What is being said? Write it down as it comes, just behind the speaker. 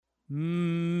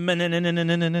Caddyshack?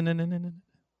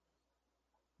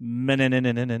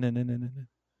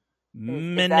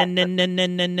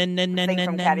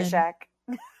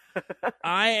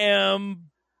 I am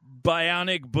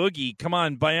Bionic Boogie. Come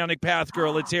on, Bionic Path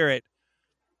Girl, let's hear it.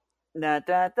 Da,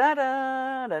 da, da,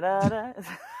 da, da, da.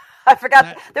 I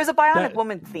forgot. There's a Bionic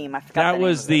Woman theme. I forgot. That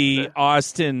was the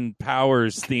Austin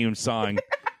Powers theme song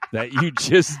that you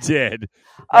just did.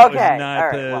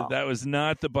 That was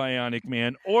not the Bionic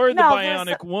Man or the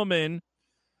Bionic Woman.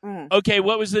 Mm. Okay,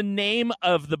 what was the name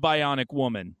of the Bionic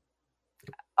Woman?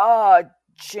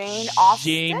 Jane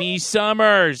Austen. Jamie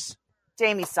Summers.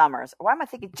 Jamie Summers. Why am I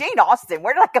thinking Jane Austen?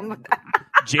 Where did I come with that?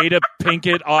 Jada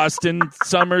Pinkett Austin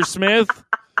Summers Smith.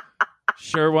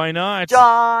 Sure, why not?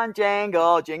 John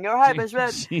Jingle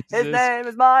Hypensmith. His name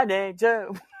is my name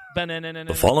too.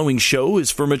 The following show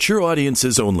is for mature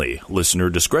audiences only. Listener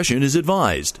discretion is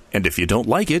advised. And if you don't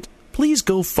like it, please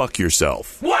go fuck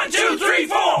yourself. 1, 2, 3,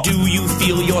 4. Do you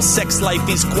feel your sex life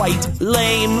is quite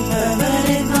lame?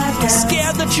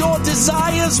 Scared that your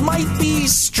desires might be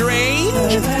strange?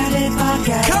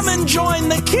 Come and join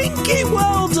the kinky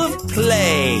world of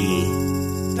play.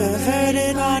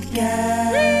 Perverted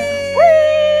Podcast.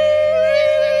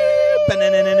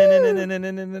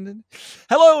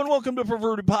 Hello and welcome to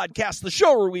Perverted Podcast, the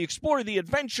show where we explore the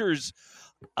adventures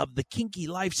of the kinky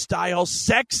lifestyle,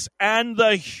 sex, and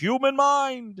the human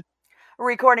mind.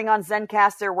 Recording on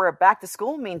Zencaster, where back to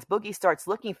school means Boogie starts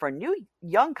looking for new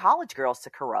young college girls to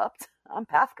corrupt. I'm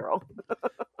Path Girl.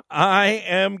 I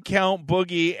am Count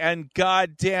Boogie, and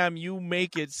goddamn, you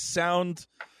make it sound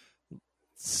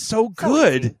so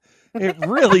good. It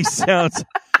really sounds...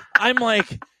 I'm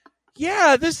like...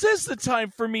 Yeah, this is the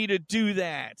time for me to do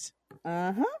that.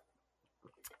 Mm-hmm.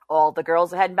 All the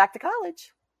girls are heading back to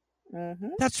college. Mm-hmm.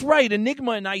 That's right.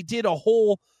 Enygma and I did a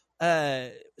whole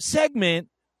segment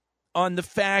on the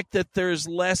fact that there's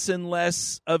less and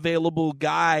less available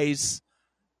guys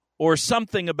or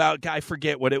something about, I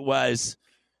forget what it was,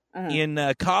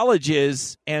 in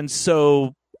colleges. And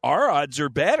so our odds are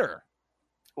better.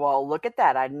 Well, look at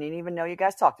that. I didn't even know you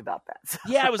guys talked about that.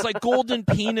 Yeah, it was like golden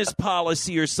penis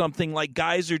policy or something. Like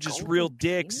guys are just real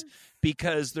dicks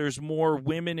because there's more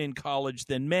women in college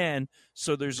than men.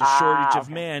 So there's a shortage of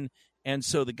men. And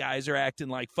so the guys are acting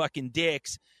like fucking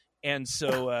dicks. And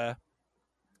so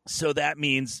so that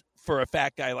means for a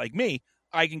fat guy like me,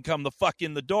 I can come the fuck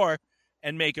in the door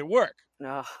and make it work.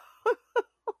 Oh.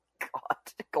 God,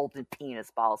 golden penis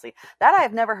policy. That I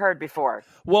have never heard before.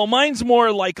 Well, mine's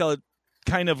more like a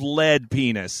kind of lead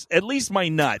penis. At least my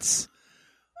nuts.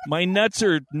 My nuts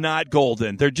are not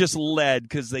golden. They're just lead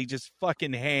because they just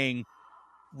fucking hang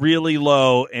really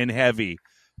low and heavy.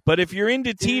 But if you're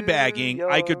into teabagging,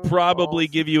 I could probably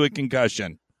give you a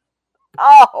concussion.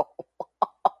 Oh.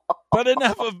 But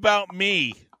enough about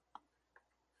me.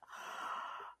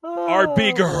 Our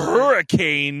big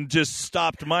hurricane just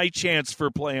stopped my chance for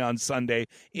play on Sunday.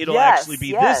 It'll actually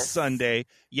be this Sunday.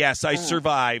 Yes, I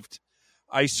survived.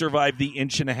 I survived the 1.5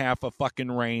 inches of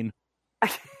fucking rain.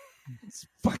 It's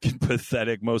fucking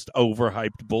pathetic, most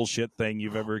overhyped bullshit thing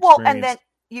you've ever experienced. Well, and then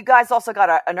you guys also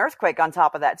got an earthquake on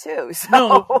top of that too.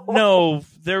 So. No,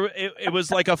 it was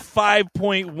like a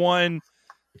 5.1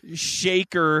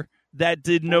 shaker that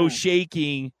did no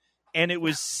shaking, and it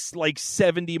was like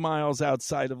 70 miles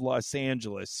outside of Los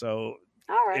Angeles. So,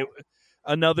 all right,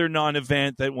 another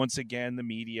non-event that once again the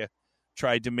media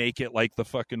tried to make it like the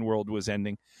fucking world was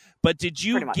ending. But did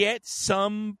you get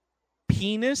some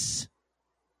penis?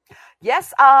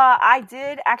 Yes, I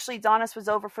did. Actually, Donis was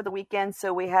over for the weekend,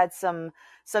 so we had some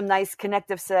nice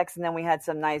connective sex, and then we had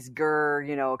some nice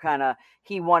kind of,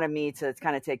 he wanted me to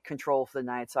kind of take control for the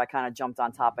night, so I kind of jumped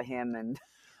on top of him. And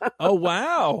Oh,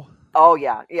 wow. Oh,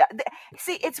 yeah.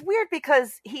 See, it's weird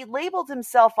because he labeled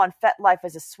himself on FetLife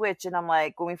as a switch. And I'm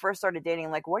like, when we first started dating,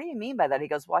 like, what do you mean by that? He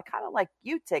goes, well, I kind of like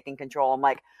you taking control. I'm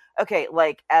like, okay,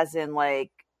 like, as in,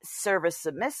 like, service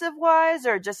submissive wise,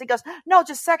 or just, he goes, no,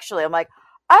 just sexually. I'm like,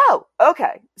 oh,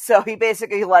 okay. So he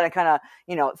basically let it kind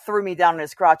of, threw me down in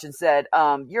his crotch and said,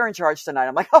 you're in charge tonight.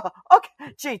 I'm like, oh,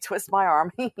 okay. Gee, twist my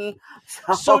arm.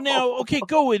 So now, okay,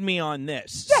 go with me on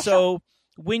this. Yeah, so sure.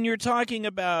 When you're talking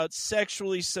about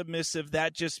sexually submissive,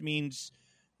 that just means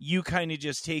you kind of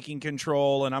just taking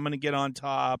control and I'm going to get on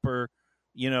top, or,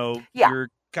 you're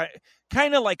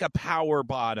kind of like a power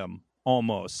bottom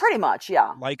almost. Pretty much,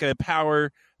 yeah. Like a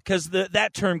power, because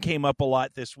that term came up a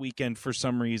lot this weekend for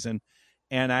some reason.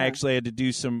 And I actually had to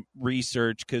do some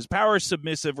research, because power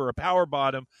submissive or a power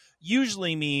bottom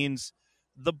usually means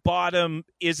the bottom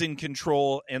is in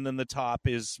control and then the top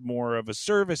is more of a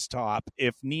service top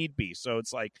if need be. So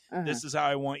it's like, this is how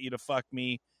I want you to fuck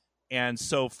me. and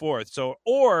so forth. So,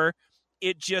 or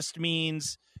it just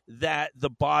means that the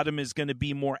bottom is going to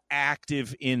be more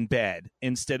active in bed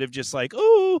instead of just like,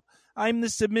 oh, I'm the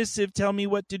submissive, tell me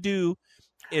what to do.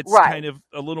 It's kind of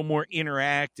a little more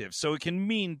interactive. So it can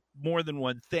mean more than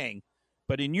one thing.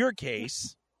 But in your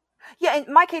case... Yeah,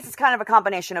 in my case, it's kind of a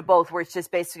combination of both, where it's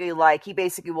just basically like, he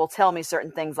basically will tell me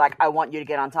certain things like, I want you to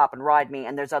get on top and ride me.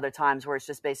 And there's other times where it's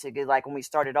just basically like, when we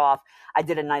started off, I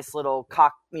did a nice little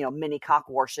mini cock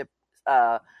worship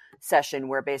session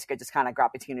where basically I just kind of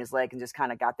got between his legs and just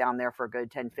kind of got down there for a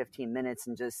good 10, 15 minutes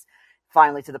and just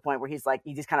finally to the point where he's like,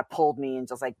 he just kind of pulled me and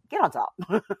just like, get on top.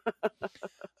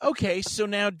 Okay, so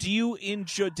now do you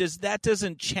enjoy,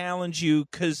 doesn't challenge you?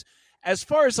 Because as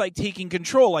far as like taking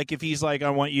control, like if he's like, I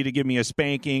want you to give me a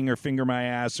spanking or finger my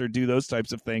ass or do those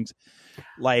types of things,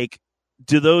 like,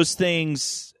 do those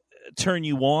things turn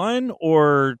you on,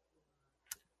 or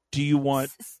do you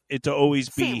want it to always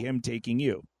be him taking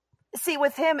you? See,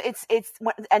 with him, it's,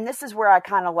 and this is where I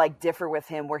kind of like differ with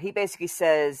him, where he basically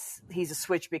says he's a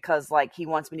switch because like he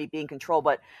wants me to be in control.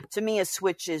 But to me, a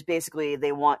switch is basically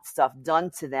they want stuff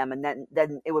done to them. And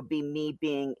then it would be me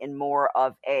being in more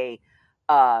of a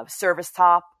service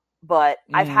top. But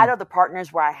I've had other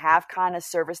partners where I have kind of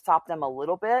service topped them a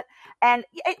little bit. And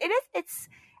it's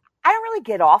I don't really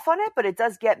get off on it, but it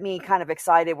does get me kind of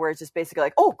excited where it's just basically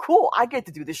like, oh, cool, I get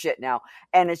to do this shit now.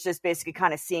 And it's just basically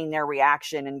kind of seeing their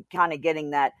reaction and kind of getting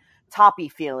that toppy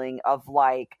feeling of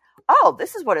like, oh,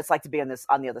 this is what it's like to be on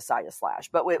the other side of Slash.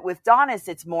 But with Donis,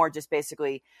 it's more just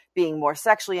basically being more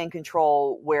sexually in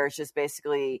control, where it's just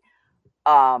basically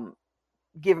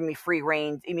giving me free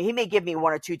reign. I mean, he may give me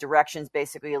one or two directions,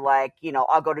 basically like,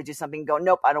 I'll go to do something, go,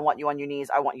 nope, I don't want you on your knees.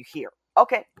 I want you here.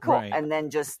 Okay, cool. Right. And then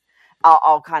just...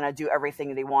 I'll kind of do everything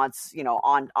that he wants,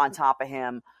 on top of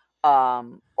him.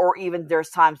 Or even there's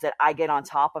times that I get on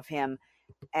top of him,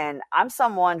 and I'm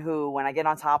someone who, when I get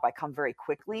on top, I come very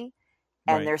quickly.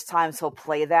 And there's times he'll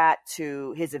play that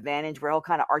to his advantage, where he'll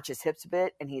kind of arch his hips a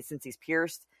bit. And since he's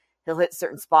pierced, he'll hit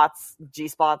certain spots, G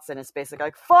spots, and it's basically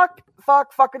like,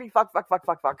 fuckity, fuck.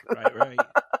 Right.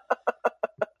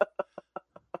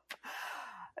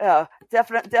 Yeah,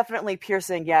 definitely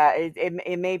piercing. Yeah,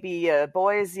 it may be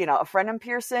boys, a Fremen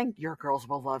piercing. Your girls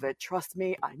will love it. Trust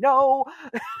me, I know.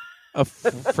 A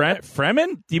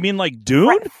Fremen? Do you mean like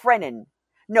Dune? Fremen.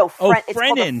 No, it's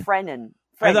called a Fremen.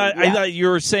 I thought you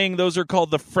were saying those are called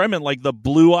the Fremen, like the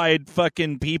blue-eyed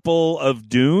fucking people of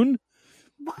Dune.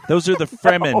 Those are the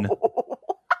Fremen. No.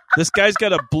 This guy's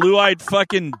got a blue-eyed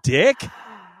fucking dick?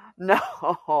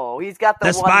 No, he's got the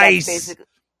one spice. That's basically...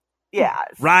 Yeah.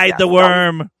 Ride the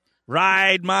worm.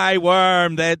 Ride my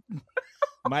worm. That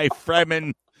my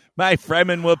Fremen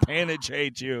will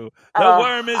penetrate you. The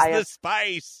worm is the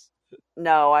spice.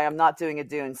 No, I am not doing a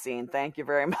Dune scene. Thank you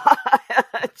very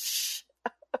much.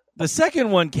 The second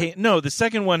one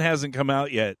hasn't come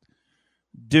out yet.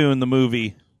 Dune, the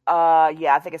movie.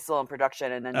 Yeah, I think it's still in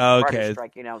production, and then okay.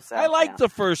 Strike, so I like the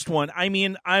first one. I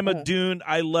mean, I'm a Dune.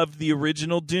 I love the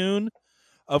original Dune.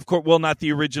 Of course, well, not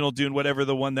the original Dune, whatever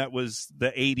the one that was the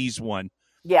 80s one.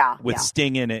 Yeah. With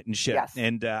Sting in it and shit. Yes.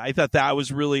 And I thought that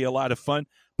was really a lot of fun.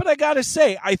 But I got to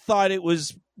say, I thought it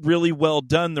was really well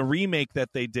done, the remake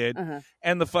that they did. Mm-hmm.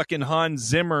 And the fucking Hans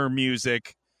Zimmer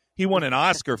music. He won an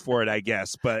Oscar for it, I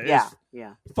guess. But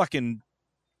yeah. Fucking,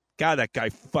 God, that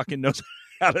guy fucking knows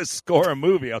how to score a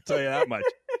movie. I'll tell you that much.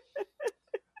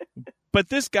 But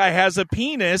this guy has a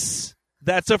penis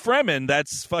that's a Fremen.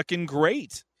 That's fucking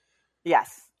great.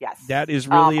 Yes. That is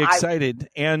really excited,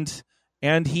 and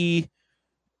he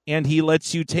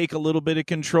lets you take a little bit of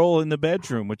control in the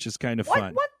bedroom, which is kind of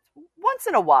fun. Once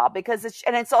in a while, because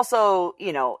it's also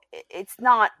it's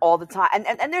not all the time,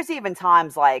 and there's even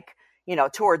times like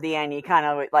toward the end he kind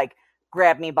of like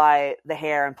grabbed me by the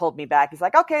hair and pulled me back. He's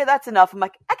like, okay, that's enough. I'm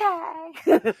like,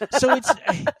 okay.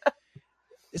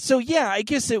 So yeah, I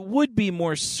guess it would be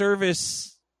more service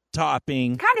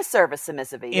topping, kind of service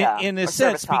submissive, in a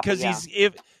sense, because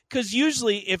because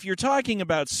usually if you're talking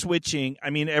about switching, I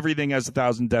mean, everything has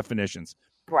 1,000 definitions,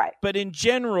 right? But in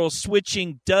general,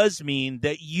 switching does mean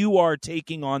that you are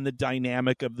taking on the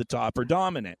dynamic of the top or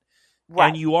dominant, right?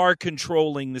 And you are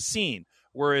controlling the scene.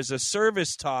 Whereas a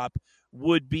service top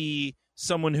would be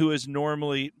someone who is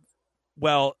normally,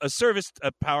 a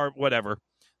power, whatever.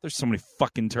 There's so many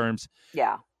fucking terms.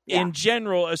 Yeah. In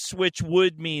general, a switch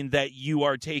would mean that you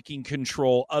are taking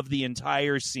control of the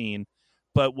entire scene,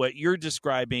 but what you're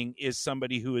describing is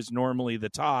somebody who is normally the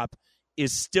top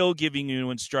is still giving you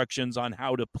instructions on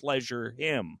how to pleasure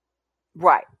him.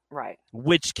 Right.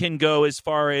 Which can go as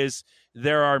far as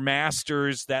there are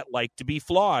masters that like to be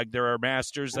flogged. There are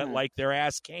masters that like their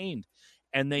ass caned,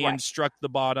 and they instruct the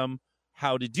bottom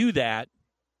how to do that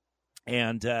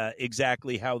and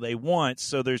exactly how they want.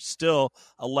 So there's still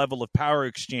a level of power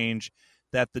exchange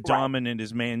that the dominant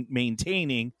is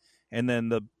maintaining, and then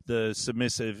the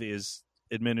submissive is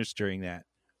administering that.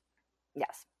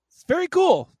 Yes. It's very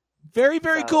cool. Very,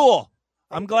 very cool.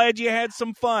 I'm glad you had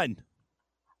some fun.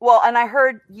 Well, and I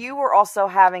heard you were also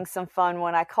having some fun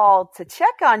when I called to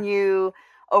check on you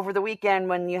over the weekend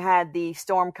when you had the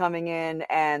storm coming in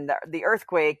and the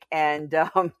earthquake and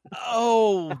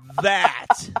Oh,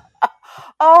 that.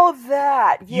 Oh,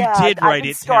 that. Yeah. You did write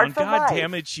it down. God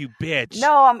damn it, you bitch.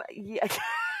 No,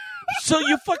 So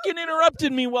you fucking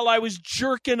interrupted me while I was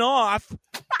jerking off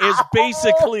is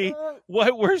basically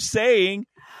what we're saying.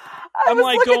 I'm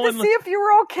like looking to see if you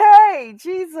were okay.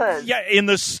 Jesus. Yeah, in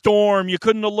the storm. You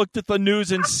couldn't have looked at the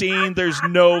news and seen there's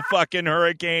no fucking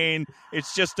hurricane.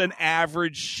 It's just an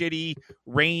average, shitty,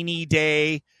 rainy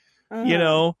day, you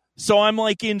know? So I'm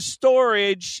like in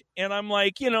storage, and I'm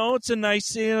like, it's a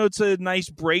nice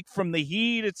break from the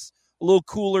heat. It's a little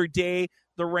cooler day.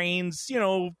 The rain's,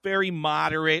 very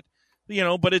moderate,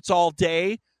 but it's all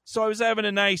day. So I was having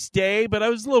a nice day, but I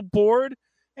was a little bored.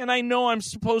 And I know I'm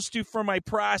supposed to, for my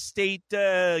prostate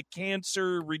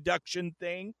cancer reduction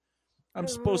thing, I'm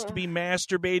supposed to be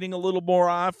masturbating a little more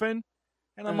often.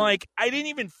 And I'm like, I didn't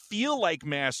even feel like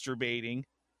masturbating.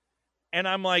 And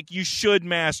I'm like, you should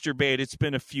masturbate. It's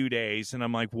been a few days. And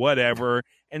I'm like, whatever.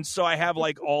 And so I have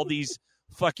like all these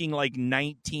fucking like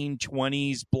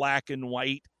 1920s black and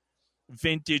white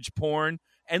vintage porn.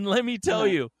 And let me tell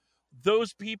you,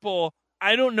 those people,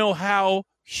 I don't know how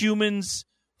humans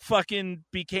fucking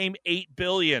became 8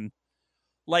 billion.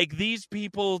 Like, these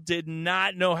people did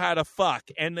not know how to fuck,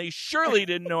 and they surely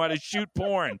didn't know how to shoot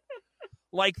porn.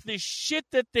 Like, the shit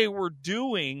that they were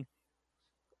doing,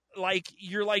 like,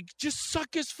 you're like, just suck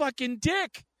his fucking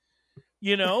dick,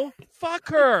 fuck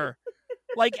her,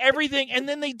 like everything. And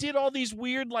then they did all these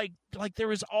weird, like there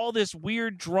was all this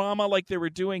weird drama, like they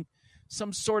were doing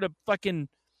some sort of fucking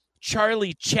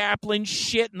Charlie Chaplin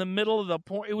shit in the middle of the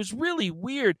porn. It was really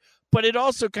weird. But it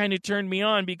also kind of turned me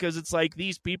on because it's like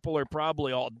these people are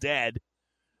probably all dead.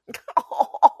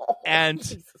 And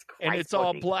it's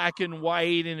all black and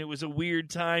white, and it was a weird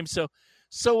time. So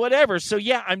whatever. So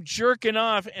yeah, I'm jerking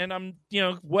off and I'm,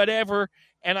 whatever,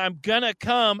 and I'm gonna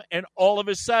come, and all of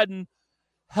a sudden,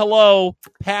 hello,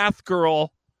 Path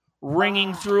Girl,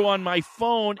 ringing through on my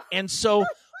phone. And so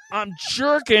I'm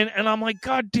jerking and I'm like,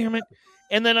 God damn it.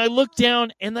 And then I look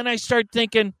down and then I start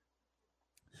thinking,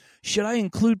 should I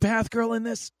include Path Girl in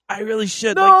this? I really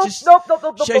should. No,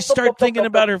 should I start thinking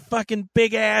about her fucking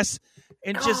big ass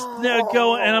and just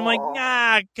go? And I'm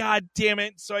like, God damn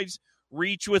it. So I just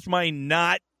reach with my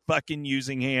not fucking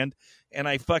using hand, and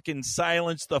I fucking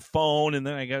silence the phone, and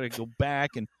then I got to go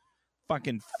back and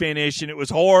fucking finish, and it was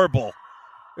horrible.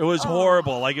 It was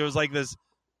horrible. Like, it was like this,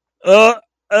 it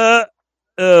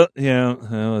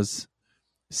was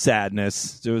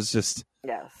sadness. It was just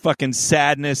fucking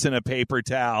sadness in a paper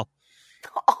towel.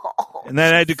 And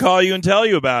then I had to call you and tell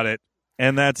you about it.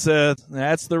 And that's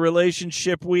the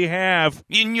relationship we have.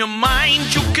 In your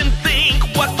mind, you can think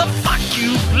what the fuck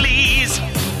you please.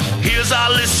 Here's our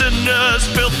listeners'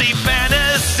 filthy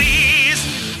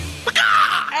fantasies.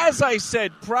 As I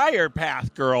said prior,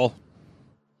 Path Girl,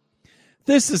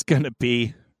 this is going to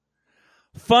be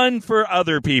fun for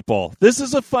other people. This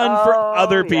is a fun for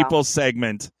other people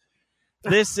segment.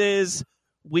 This is,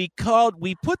 we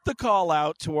put the call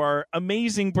out to our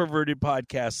amazing Perverted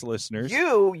Podcast listeners.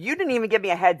 You didn't even give me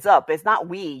a heads up. It's not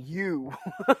we, you.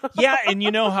 Yeah, and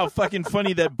you know how fucking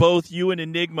funny that both you and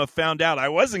Enygma found out. I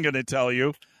wasn't going to tell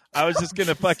you. I was just going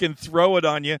to fucking throw it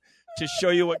on you to show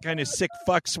you what kind of sick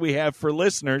fucks we have for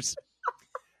listeners.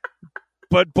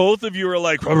 But both of you are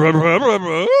like,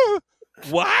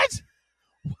 what?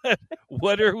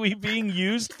 What are we being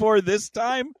used for this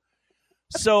time?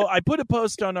 So I put a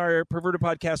post on our Perverted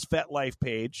Podcast FetLife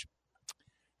page,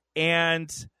 and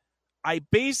I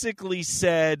basically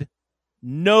said,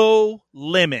 no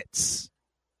limits.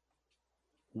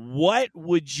 What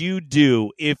would you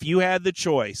do if you had the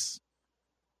choice?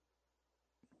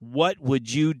 What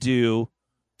would you do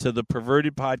to the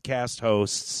Perverted Podcast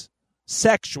hosts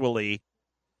sexually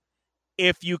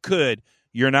if you could?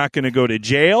 You're not going to go to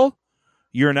jail.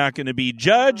 You're not going to be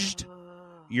judged.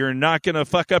 You're not going to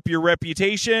fuck up your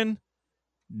reputation.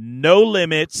 No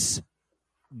limits.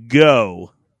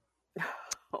 Go.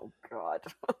 Oh, God.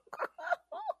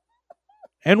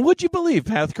 And would you believe,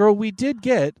 Path Girl, we did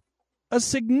get a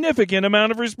significant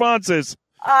amount of responses.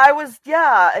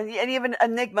 And even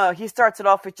Enygma, he starts it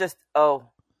off with just, oh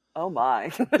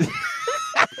my.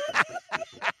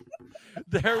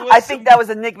 I think that was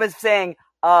Enigma saying,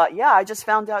 Yeah, I just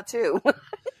found out too.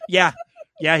 Yeah,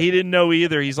 he didn't know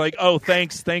either. He's like, oh,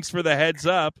 thanks for the heads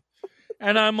up.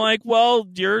 And I'm like, well,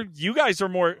 you guys are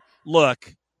more.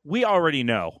 Look, we already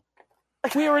know.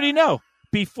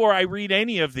 Before I read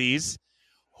any of these,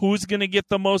 who's going to get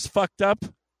the most fucked up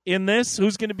in this?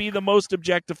 Who's going to be the most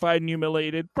objectified and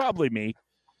humiliated? Probably me.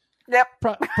 Yep.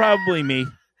 Probably me.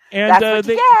 And That's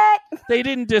what you get. They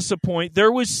didn't disappoint.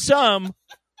 There was some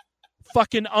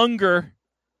fucking Unger,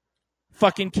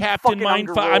 fucking Captain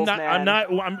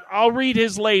Mindfuck. I'll read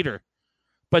his later.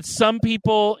 But some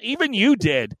people, even you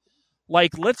did.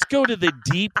 Like, let's go to the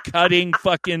deep cutting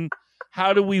fucking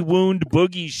how do we wound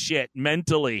boogie shit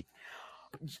mentally.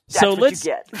 So let's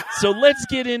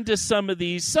get into some of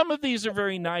these. Some of these are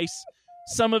very nice.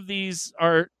 Some of these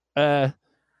are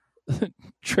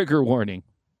trigger warning.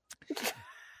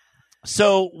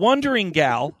 So Wondering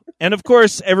Gal, and of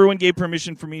course everyone gave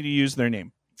permission for me to use their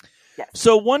name. Yes.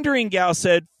 So Wondering Gal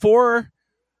said, for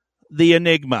the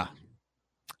Enygma,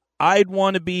 I'd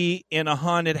want to be in a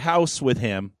haunted house with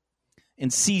him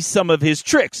and see some of his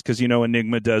tricks, because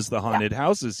Enygma does the haunted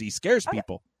houses. He scares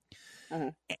people. Mm-hmm.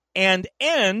 And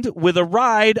end with a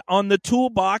ride on the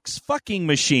toolbox fucking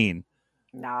machine.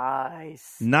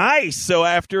 Nice. So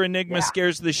after Enygma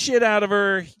scares the shit out of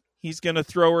her, he's going to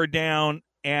throw her down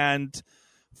and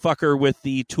fuck her with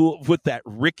that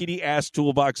rickety ass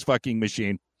toolbox fucking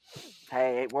machine.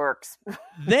 Hey, it works.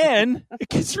 Then it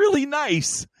gets really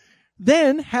nice.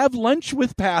 Then have lunch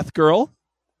with Path Girl.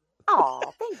 Oh,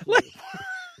 thank you.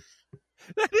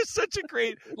 That is such a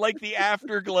great, the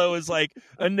afterglow is like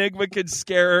Enygma could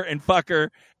scare her and fuck her,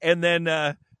 and then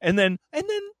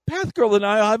Path Girl and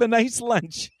I'll have a nice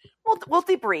lunch. We'll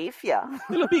debrief, yeah.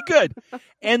 It'll be good.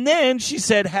 And then she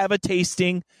said, have a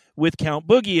tasting with Count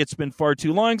Boogie. It's been far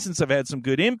too long since I've had some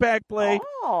good impact play.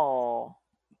 Oh.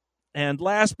 And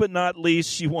last but not least,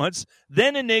 she wants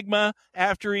then Enygma,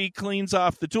 after he cleans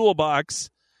off the toolbox,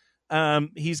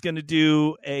 he's going to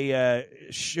do a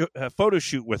photo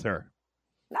shoot with her.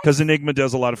 Because Enygma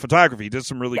does a lot of photography. He does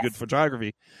some really good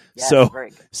photography. Yes,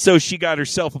 so she got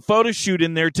herself a photo shoot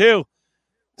in there, too.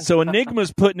 So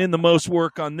Enigma's putting in the most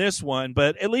work on this one.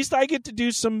 But at least I get to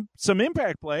do some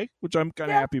impact play, which I'm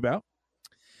kind of happy about.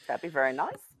 That'd be very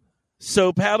nice.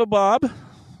 So Paddle Bob,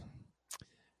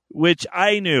 which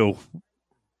I knew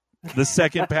the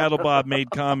second Paddle Bob made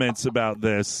comments about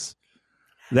this.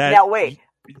 Now, wait.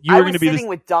 You were going to be sitting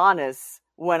with Donis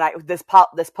when this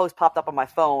post popped up on my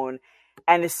phone.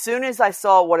 And as soon as I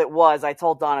saw what it was, I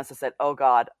told Donis, I said, oh,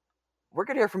 God, we're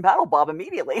going to hear from Paddle Bob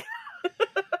immediately.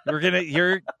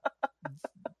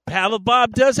 Paddle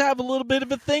Bob does have a little bit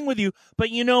of a thing with you.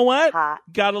 But you know what?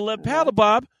 Got to let Paddle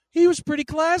Bob. He was pretty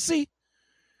classy.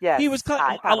 Yes. He was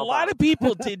a lot of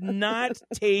people did not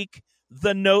take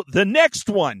the no. The next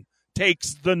one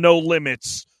takes the no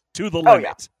limits to the limit.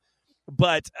 Yeah.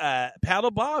 But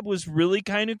Paddle Bob was really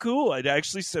kind of cool. It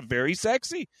actually said very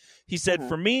sexy. He said,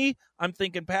 for me, I'm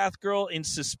thinking Path Girl in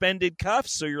suspended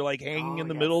cuffs. So you're like hanging in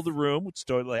the middle of the room. It's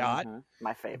totally hot.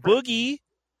 My favorite. Boogie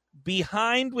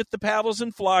behind with the paddles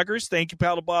and floggers. Thank you,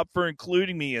 Paddle Bob, for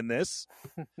including me in this.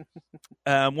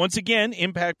 Once again,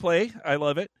 impact play. I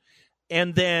love it.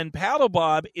 And then Paddle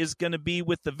Bob is going to be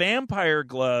with the vampire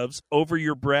gloves over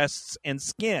your breasts and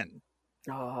skin.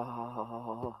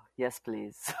 Oh, yes,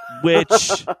 please.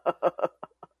 Which,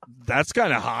 that's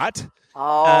kind of hot.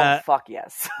 Oh, fuck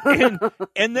yes.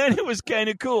 and then it was kind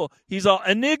of cool. He's all,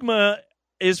 Enygma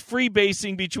is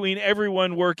freebasing between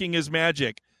everyone working his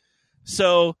magic.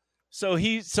 So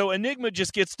Enygma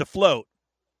just gets to float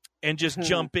and just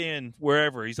jump in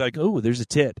wherever. He's like, oh, there's a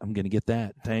tit. I'm going to get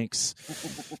that. Thanks.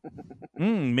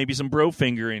 Maybe some bro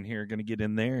finger in here. Going to get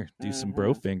in there. Do some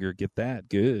bro finger. Get that.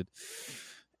 Good.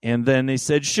 And then they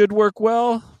said, should work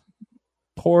well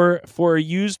for a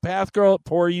used Path Girl.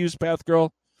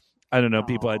 I don't know.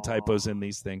 People had typos in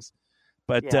these things.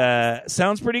 But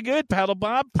sounds pretty good, Paddle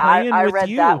Bob. Playing with you. I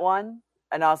read that one,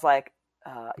 and I was like,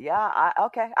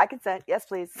 okay, I consent. Yes,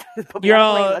 please. Put me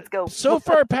on the plane. Let's go. So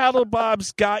far, Paddle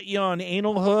Bob's got you on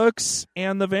anal hooks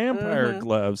and the vampire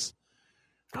gloves.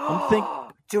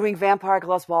 Doing vampire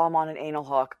gloves while I'm on an anal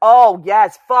hook. Oh,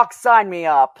 yes. Fuck, sign me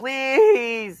up.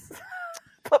 Please.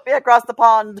 Put me across the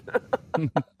pond.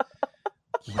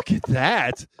 Look at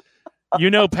that.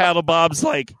 Paddle Bob's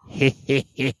like, hey,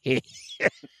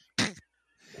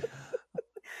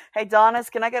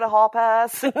 Donis, can I get a hall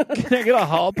pass? Can I get a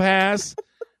hall pass?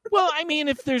 Well, I mean,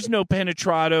 if there's no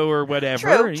penetrato or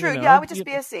whatever. True. Yeah, it would just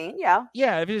be a scene, yeah.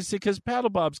 Yeah, because Paddle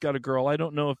Bob's got a girl. I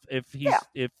don't know if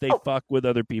they fuck with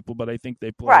other people, but I think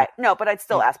they play. Right. No, but I'd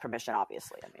still ask permission,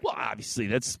 obviously. I mean, well, obviously,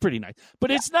 that's pretty nice.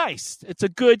 But it's nice. It's a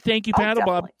good thank you, Paddle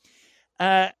Bob.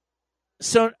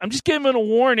 So I'm just giving a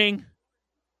warning.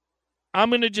 I'm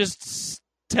going to just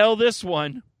tell this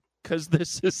one because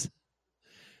this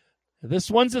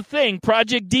one's a thing.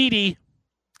 Project Dee.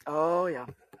 Oh, yeah.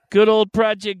 Good old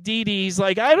Project Dee. He's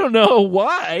like, I don't know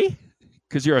why.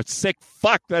 Because you're a sick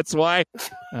fuck, that's why.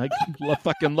 I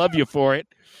fucking love you for it.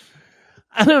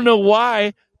 I don't know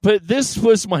why, but this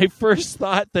was my first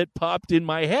thought that popped in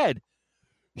my head.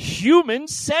 Human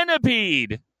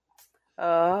centipede.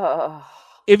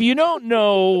 If you don't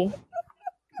know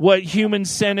what human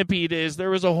centipede is, there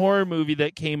was a horror movie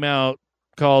that came out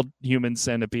called Human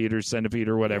Centipede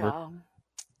or whatever. Yeah.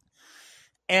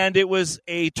 And it was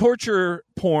a torture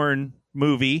porn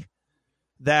movie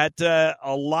that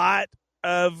a lot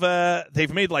of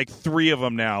they've made like 3 of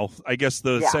them now. I guess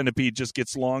the centipede just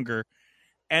gets longer.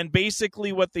 And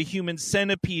basically what the human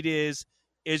centipede is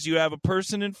you have a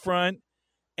person in front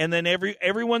and then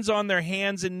everyone's on their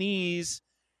hands and knees,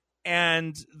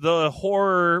 and the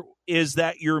horror is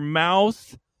that your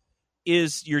mouth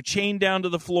you're chained down to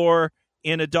the floor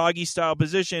in a doggy style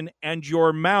position, and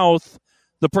your mouth,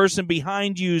 the person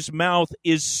behind you's mouth,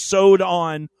 is sewed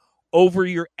on over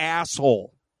your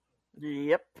asshole.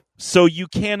 Yep. So you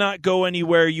cannot go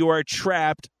anywhere. You are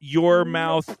trapped. Your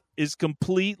mouth is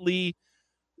completely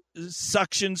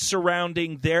suction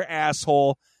surrounding their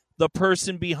asshole. The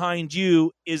person behind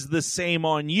you is the same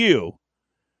on you.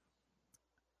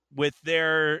 With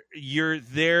their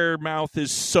mouth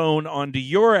is sewn onto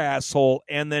your asshole,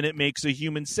 and then it makes a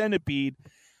human centipede.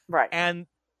 Right. And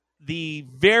the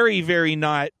very, very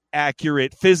not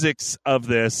accurate physics of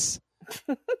this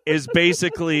is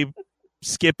basically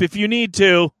skip if you need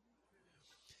to.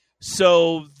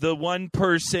 So the one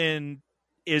person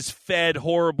is fed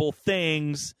horrible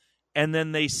things, and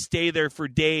then they stay there for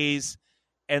days,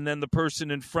 and then the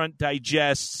person in front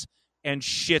digests and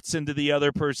shits into the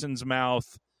other person's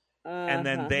mouth, and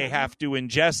then they have to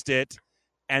ingest it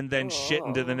and then shit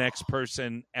into the next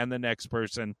person and the next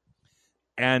person.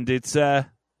 And it's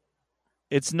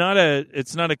not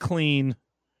a clean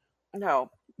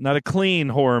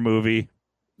horror movie.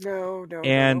 No.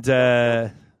 And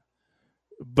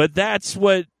but that's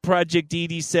what Project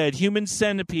Dee said. Human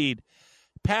centipede.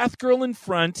 Path girl in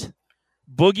front,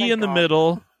 Boogie in the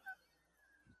middle,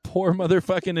 poor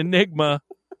motherfucking Enigma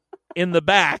in the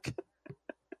back.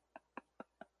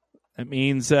 That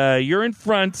means you're in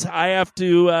front. I have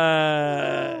to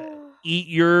eat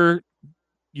your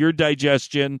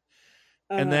digestion,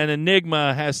 and then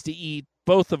Enigma has to eat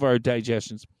both of our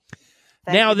digestions.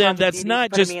 Now then, that's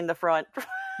not just me in the front.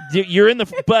 You're in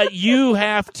the, but you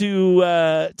have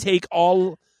to take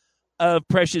all of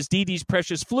Precious Dee's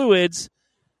precious fluids.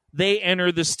 They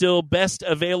enter the still best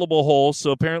available hole. So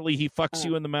apparently he fucks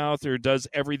you in the mouth or does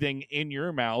everything in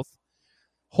your mouth.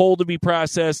 Hole to be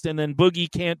processed, and then Boogie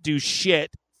can't do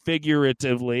shit,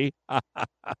 figuratively.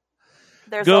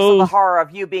 There's also the horror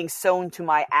of you being sewn to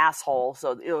my asshole.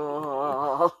 So,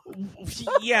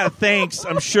 yeah, thanks.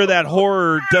 I'm sure that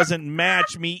horror doesn't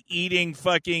match me eating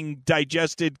fucking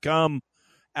digested cum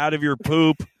out of your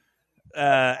poop,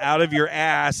 out of your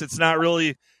ass. It's not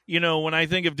really, when I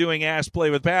think of doing ass play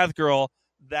with Path Girl,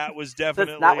 that was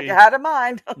definitely not what you had in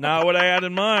mind. Not what I had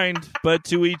in mind, but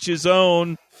to each his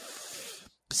own.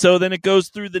 So then it goes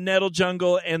through the nettle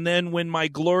jungle, and then when my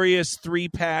glorious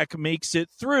 3-pack makes it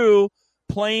through,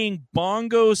 playing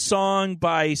bongo song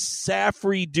by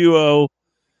Safri Duo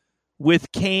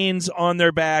with canes on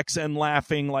their backs and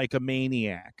laughing like a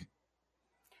maniac.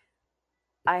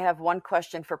 I have one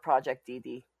question for Project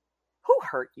Dee. Who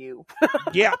hurt you?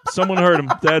 Yeah, someone hurt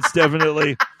him. That's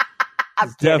definitely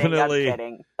I'm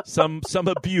kidding. some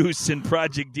abuse in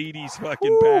Project Dee's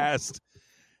fucking past.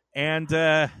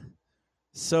 And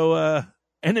so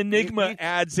an Enigma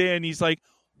adds in, he's like,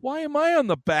 why am I on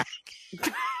the back?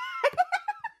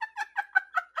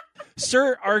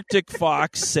 Sir Arctic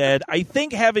Fox said, I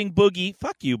think having Boogie,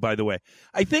 fuck you, by the way.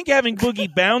 I think having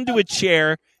Boogie bound to a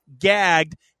chair,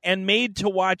 gagged, and made to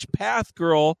watch Path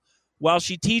Girl while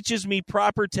she teaches me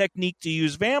proper technique to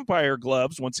use vampire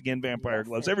gloves. Once again, vampire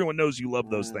gloves. Everyone knows you love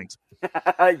those things.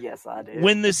 Yes, I do.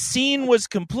 When the scene was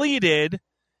completed,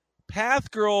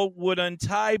 Path Girl would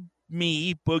untie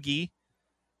me, Boogie,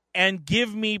 and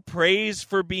give me praise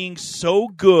for being so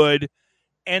good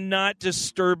and not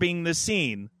disturbing the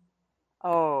scene.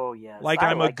 Oh, yes. Like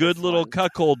I'm a good little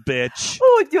cuckold bitch.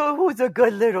 Oh, who's a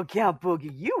good little Count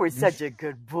Boogie? You were such a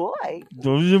good boy.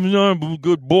 I'm not a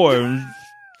good boy. I'm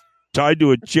tied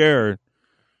to a chair.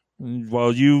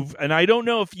 Well, and I don't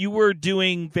know if you were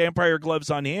doing vampire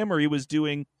gloves on him or he was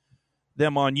doing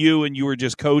them on you and you were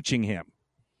just coaching him.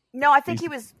 No, I think he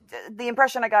was. The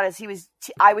impression I got is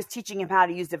I was teaching him how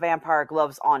to use the vampire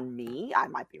gloves on me. I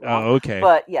might be wrong. Oh, okay.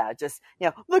 But yeah, just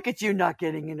look at you not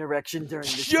getting an erection during the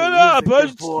Shut up!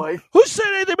 boy. Who said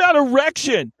anything about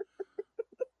erection?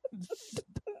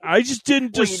 I just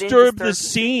didn't disturb the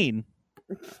scene.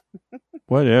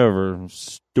 Whatever,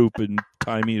 stupid.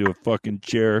 Tie me to a fucking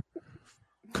chair.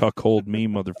 Cuckold me,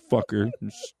 motherfucker.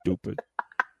 You're stupid.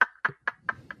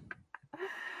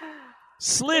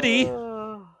 Slitty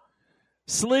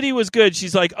was good.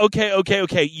 She's like,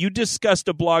 okay. You discussed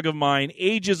a blog of mine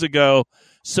ages ago,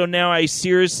 so now I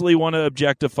seriously want to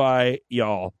objectify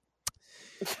y'all.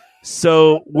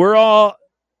 So we're all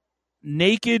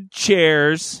naked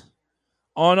chairs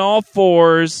on all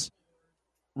fours,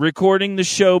 recording the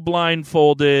show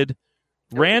blindfolded,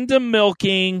 random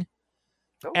milking,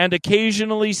 and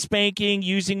occasionally spanking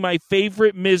using my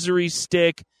favorite misery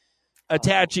stick,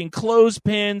 attaching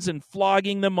clothespins and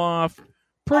flogging them off.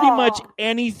 Pretty much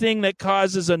anything that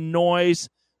causes a noise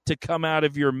to come out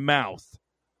of your mouth.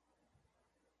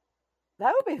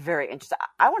 That would be very interesting.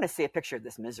 I want to see a picture of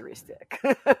this misery stick.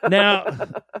 Now,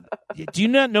 do you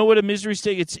not know what a misery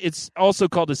stick? It's also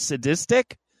called a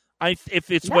sadistic.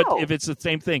 If it's the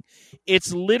same thing,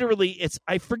 it's literally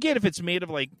I forget if it's made of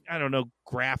like, I don't know,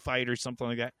 graphite or something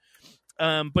like that.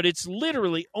 But it's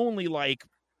literally only like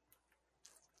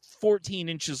 14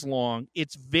 inches long.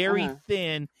 It's very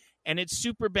thin and it's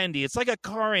super bendy. It's like a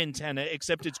car antenna,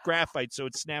 except it's graphite, so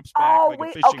it snaps back like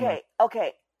a fishing rod.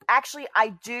 Okay. Actually,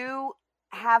 I do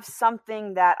have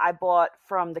something that I bought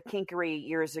from the Kinkery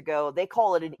years ago. They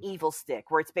call it an evil stick,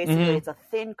 where it's basically it's a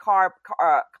thin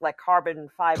like carbon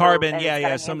fiber.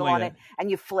 Something like that.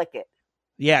 And you flick it.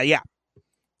 Yeah.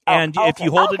 And if you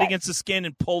hold it against the skin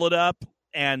and pull it up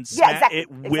and snap,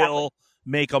 it will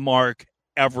make a mark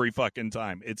every fucking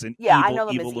time. It's an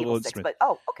evil little instrument.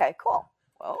 But okay, cool.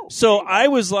 Oh, so I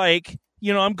was like,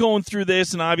 I'm going through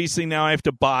this, and obviously now I have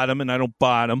to bottom, and I don't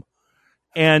bottom.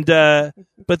 And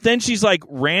but then she's like,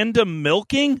 random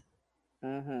milking?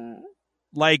 Mm-hmm.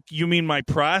 Like, you mean my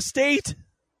prostate?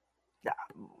 Yeah,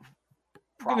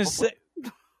 I'm gonna say,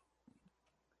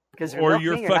 because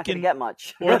you're not gonna get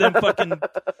much. Or then fucking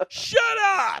shut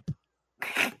up.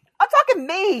 I'm talking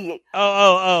me.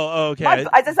 Oh, okay.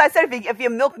 I said if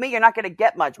you milk me, you're not gonna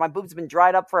get much. My boobs have been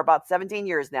dried up for about 17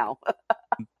 years now.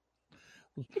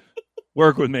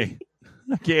 Work with me.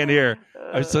 I can't hear.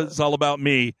 It's all about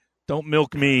me. Don't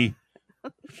milk me.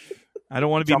 I don't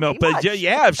want to be milked. But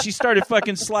yeah, if she started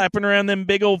fucking slapping around them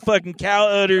big old fucking cow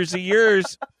udders of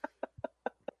yours,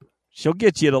 she'll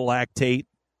get you to lactate.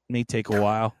 May take a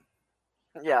while.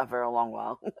 Yeah, for a long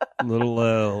while. A little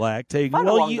lactate.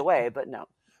 Along the way, but no.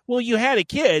 Well, you had a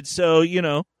kid, so,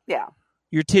 Yeah.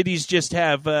 Your titties just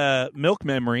have milk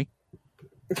memory.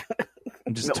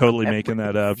 I'm just totally making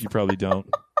that up. You probably don't.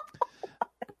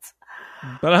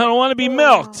 But I don't want to be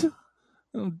milked.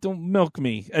 Don't milk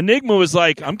me. Enygma was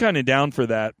like, I'm kind of down for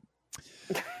that.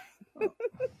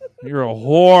 You're a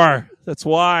whore. That's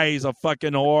why he's a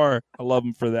fucking whore. I love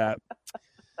him for that.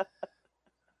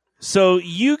 So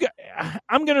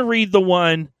I'm going to read the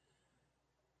one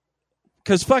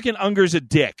because fucking Unger's a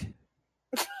dick.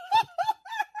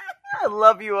 I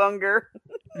love you, Unger.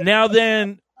 Now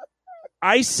then,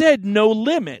 I said no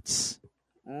limits.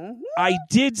 Mm-hmm. I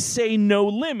did say no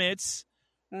limits.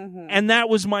 Mm-hmm. And that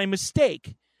was my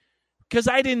mistake, because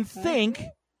I didn't think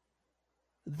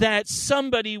that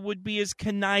somebody would be as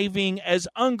conniving as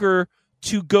Unger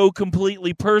to go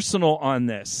completely personal on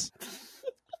this.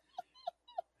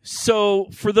 So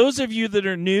for those of you that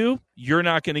are new, you're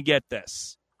not going to get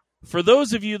this. For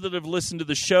those of you that have listened to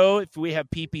the show, if we have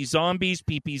PP Zombies,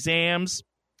 PP Zams,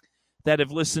 that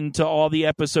have listened to all the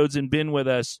episodes and been with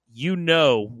us, you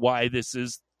know why this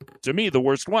is, to me, the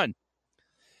worst one.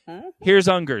 Here's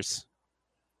Unger's.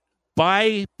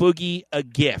 Buy Boogie a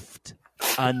gift.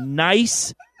 A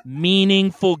nice,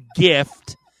 meaningful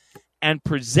gift, and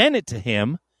present it to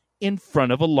him in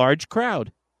front of a large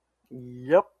crowd.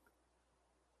 Yep.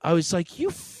 I was like,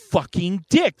 you fucking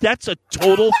dick. That's a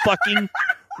total fucking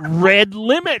red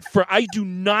limit. I do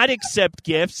not accept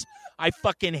gifts. I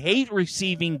fucking hate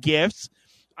receiving gifts.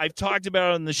 I've talked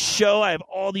about it on the show. I have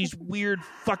all these weird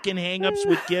fucking hang-ups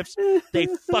with gifts. They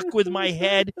fuck with my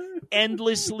head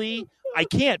endlessly. I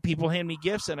can't. People hand me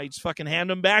gifts, and I just fucking hand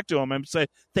them back to them. I'm saying,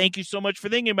 thank you so much for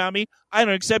thinking about me. I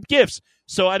don't accept gifts,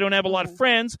 so I don't have a lot of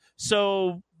friends.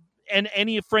 So, and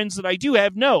any friends that I do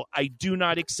have, no, I do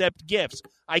not accept gifts.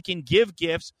 I can give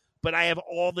gifts, but I have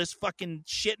all this fucking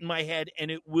shit in my head, and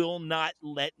it will not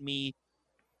let me.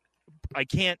 I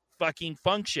can't fucking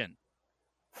function.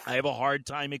 I have a hard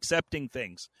time accepting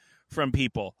things from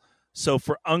people. So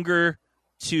for Unger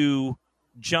to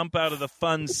jump out of the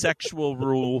fun sexual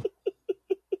rule.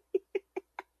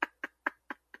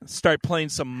 Start playing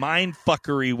some mind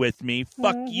fuckery with me.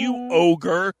 Fuck you,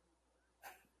 ogre.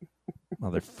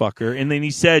 Motherfucker. And then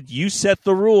he said, you set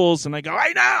the rules. And I go,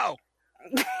 I know.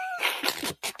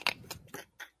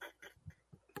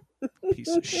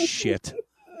 Piece of shit.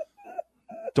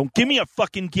 Don't give me a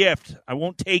fucking gift. I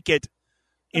won't take it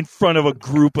in front of a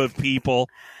group of people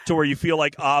to where you feel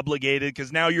like obligated,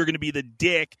 because now you're going to be the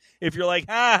dick if you're like,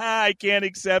 I can't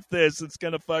accept this. It's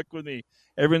going to fuck with me.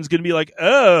 Everyone's going to be like,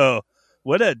 oh,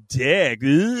 what a dick.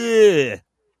 Ugh.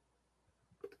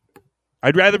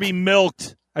 I'd rather be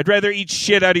milked. I'd rather eat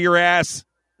shit out of your ass.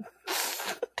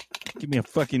 Give me a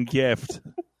fucking gift.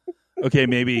 Okay,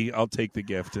 maybe I'll take the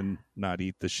gift and not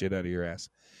eat the shit out of your ass.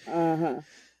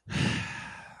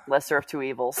 Lesser of two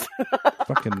evils.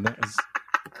 Fucking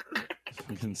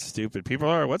stupid. People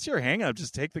are, what's your hang up?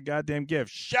 Just take the goddamn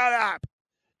gift. Shut up.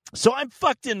 So I'm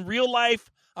fucked in real life.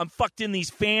 I'm fucked in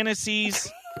these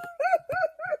fantasies.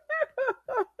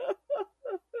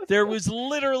 There was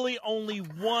literally only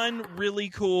one really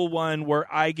cool one where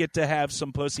I get to have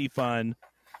some pussy fun.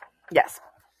 Yes.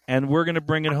 And we're going to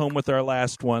bring it home with our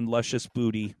last one, Luscious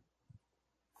Booty.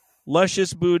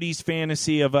 Luscious Booty's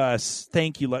fantasy of us.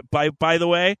 Thank you. By the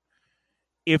way,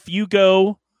 if you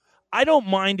go, I don't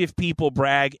mind if people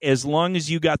brag as long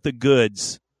as you got the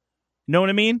goods. Know what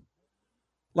I mean?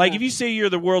 Like, if you say you're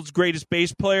the world's greatest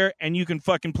bass player and you can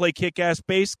fucking play kick-ass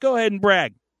bass, go ahead and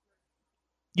brag.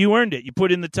 You earned it. You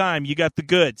put in the time. You got the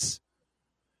goods.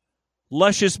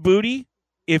 Luscious Booty,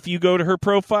 if you go to her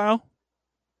profile,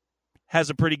 has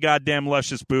a pretty goddamn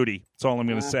luscious booty. That's all I'm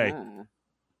going to say.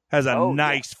 Has a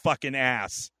nice fucking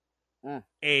ass.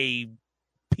 A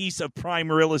piece of prime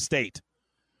real estate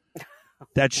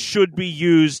that should be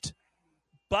used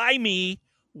by me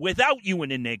without you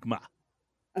in Enygma.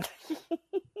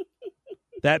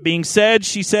 That being said,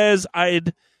 she says,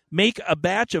 I'd make a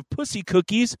batch of pussy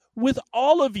cookies with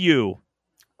all of you.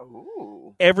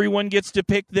 Ooh. Everyone gets to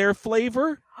pick their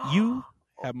flavor. You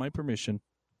have my permission.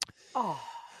 Oh.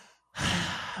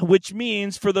 Which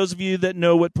means, for those of you that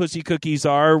know what pussy cookies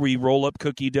are, we roll up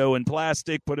cookie dough in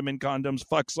plastic, put them in condoms,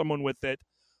 fuck someone with it,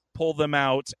 pull them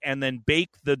out, and then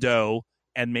bake the dough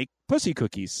and make pussy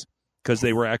cookies because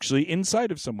they were actually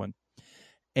inside of someone.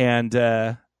 And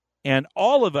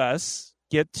all of us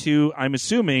get to, I'm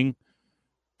assuming,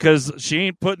 because she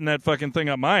ain't putting that fucking thing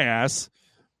up my ass.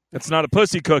 That's not a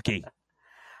pussy cookie.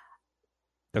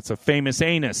 That's a famous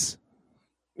anus.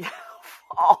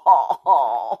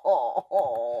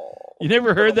 You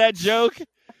never heard that joke? It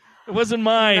wasn't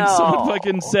mine. No. Someone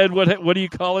fucking said, what do you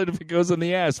call it if it goes in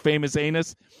the ass? Famous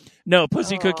anus? No,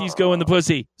 pussy cookies go in the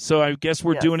pussy. So I guess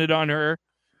we're doing it on her,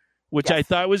 which I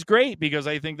thought was great because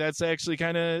I think that's actually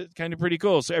kind of pretty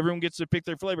cool. So everyone gets to pick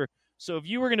their flavor. So if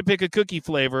you were going to pick a cookie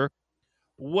flavor,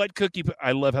 what cookie?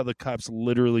 I love how the cops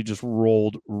literally just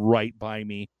rolled right by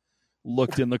me,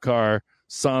 looked in the car,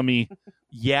 saw me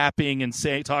yapping and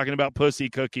talking about pussy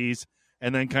cookies,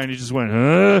 and then kind of just went,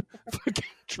 huh? Fucking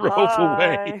drove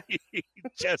away.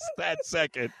 Just that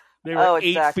second. They were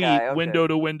 8 feet, window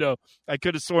to window. I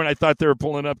could have sworn I thought they were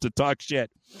pulling up to talk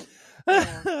shit.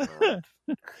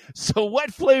 So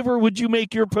what flavor would you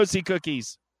make your pussy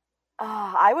cookies?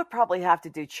 I would probably have to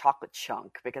do chocolate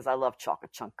chunk because I love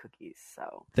chocolate chunk cookies.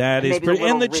 So that is pretty.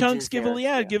 And the chunks give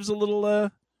it gives a little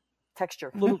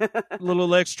texture,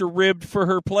 little extra ribbed for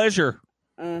her pleasure.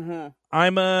 Mm-hmm.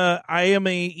 I am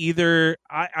either.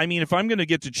 I mean, if I'm going to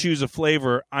get to choose a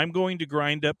flavor, I'm going to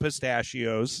grind up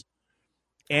pistachios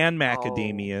and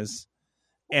macadamias,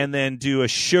 and then do a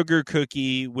sugar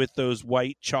cookie with those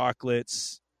white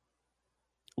chocolates,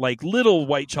 like little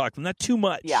white chocolate, not too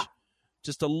much. Yeah.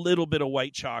 Just a little bit of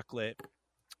white chocolate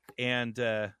and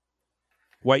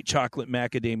white chocolate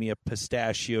macadamia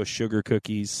pistachio sugar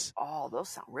cookies. Oh, those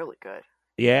sound really good.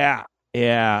 Yeah.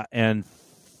 And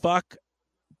fuck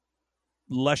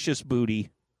Luscious Booty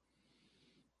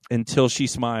until she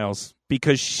smiles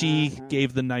because she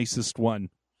gave the nicest one.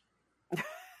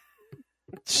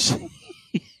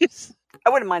 I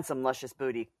wouldn't mind some Luscious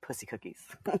Booty pussy cookies.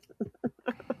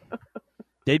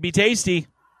 They'd be tasty.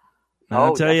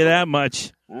 I'll tell you that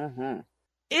much. Mm-hmm.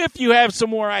 If you have some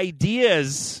more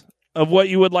ideas of what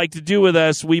you would like to do with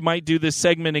us, we might do this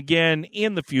segment again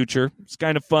in the future. It's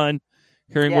kind of fun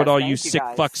hearing what all you sick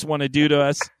fucks want to do to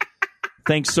us.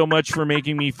 Thanks so much for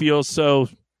making me feel so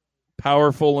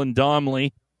powerful and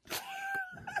domly.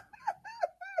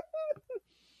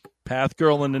 Path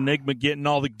Girl and Enygma getting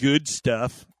all the good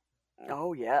stuff.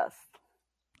 Oh, yes.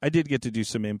 I did get to do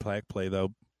some impact play, though.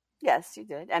 Yes, you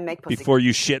did. And make pussy before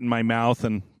you shit in my mouth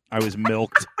and I was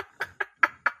milked.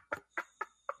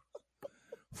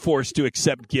 forced to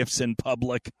accept gifts in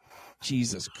public.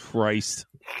 Jesus Christ.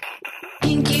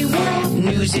 Kinky world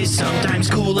news is sometimes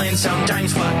cool and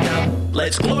sometimes fucked up.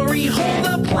 Let's glory hole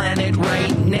the planet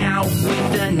right now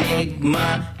with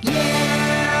Enygma.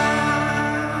 Yeah!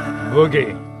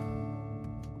 Boogie.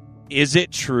 Is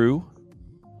it true?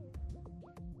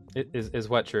 Is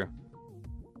what true?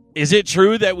 Is it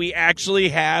true that we actually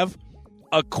have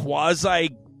a quasi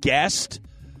guest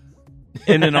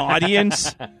in an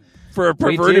audience for a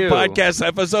Perverted Podcast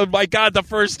episode? My God, the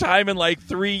first time in like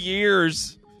 3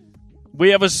 years.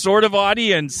 We have a sort of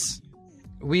audience.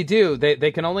 We do.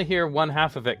 They can only hear one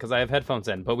half of it because I have headphones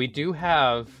in. But we do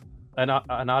have an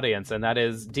audience, and that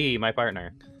is Dee, my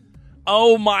partner.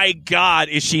 Oh my God.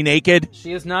 Is she naked?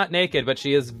 She is not naked, but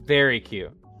she is very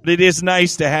cute. It is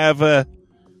nice to have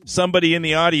somebody in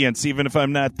the audience, even if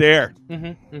I'm not there.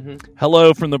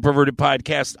 Hello from the Perverted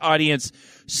Podcast audience.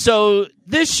 So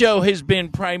this show has been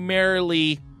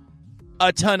primarily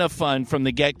a ton of fun from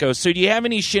the get-go. So do you have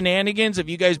any shenanigans? Have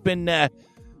you guys been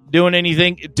doing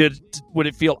anything? Would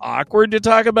it feel awkward to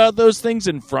talk about those things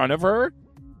in front of her?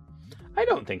 I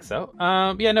don't think so.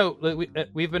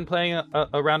 We've been playing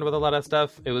around with a lot of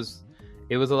stuff. It was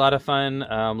a lot of fun.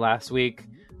 Last week,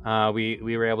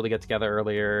 we were able to get together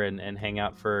earlier and hang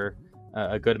out for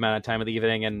a good amount of time of the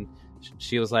evening. And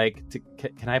she was like,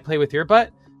 "Can I play with your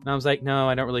butt?" And I was like, "No,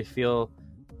 I don't really feel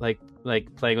like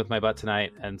playing with my butt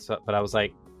tonight." And so, but I was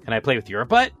like, "Can I play with your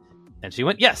butt?" And she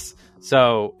went, "Yes."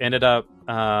 So ended up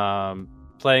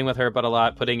playing with her butt a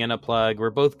lot, putting in a plug. We're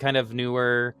both kind of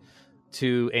newer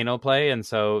to anal play, and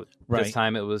so this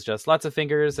time it was just lots of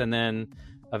fingers, and then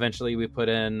eventually we put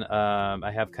in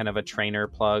I have kind of a trainer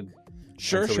plug.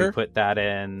 Sure. We put that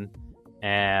in,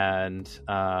 and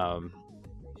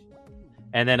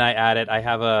then I added. I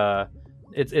have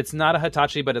it's not a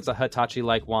Hitachi, but it's a Hitachi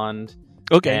like wand.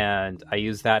 Okay. And I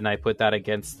used that, and I put that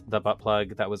against the butt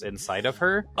plug that was inside of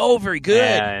her. Oh, very good.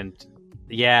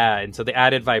 And so the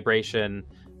added vibration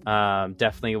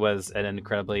definitely was an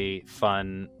incredibly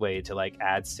fun way to like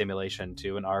add stimulation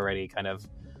to an already kind of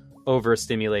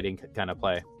overstimulating kind of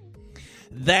play.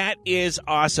 That is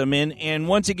awesome. And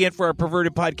once again, for our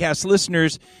Perverted Podcast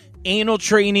listeners, anal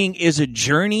training is a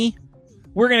journey.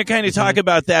 We're going to kind of talk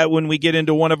about that when we get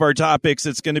into one of our topics.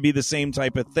 It's going to be the same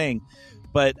type of thing.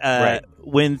 But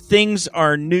when things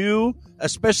are new,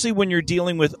 especially when you're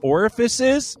dealing with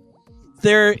orifices,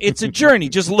 it's a journey.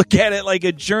 Just look at it like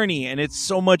a journey. And it's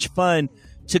so much fun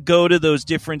to go to those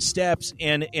different steps.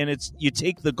 And you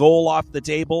take the goal off the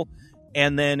table,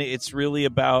 and then it's really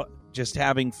about just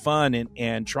having fun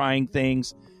and trying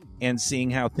things and seeing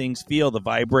how things feel. The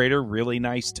vibrator, really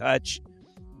nice touch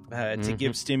to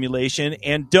give stimulation.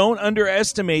 And don't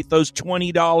underestimate those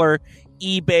 $20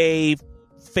 eBay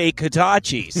fake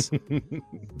Hitachis.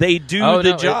 They do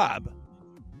the job.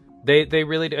 They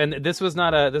really do. And this was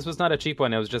not a cheap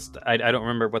one. It was just I don't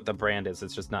remember what the brand is.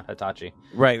 It's just not Hitachi.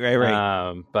 Right.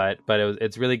 But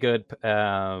it's really good.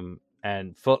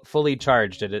 And fully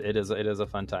charged. It is a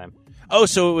fun time. Oh,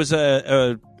 so it was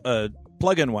a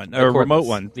plug-in one, or a remote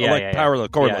one, powerless,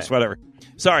 cordless, whatever.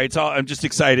 Sorry, I'm just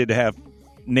excited to have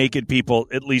naked people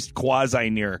at least quasi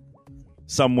near,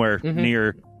 somewhere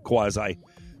near quasi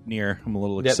near. I'm a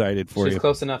little excited for you. She's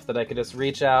close enough that I could just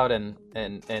reach out and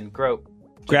grope.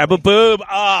 Grab a boob.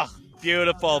 Ah,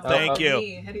 beautiful. Thank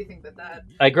you. How do you think that?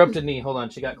 I groped a knee. Hold on,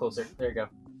 she got closer. There you go.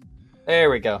 There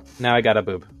we go. Now I got a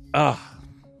boob. Ah,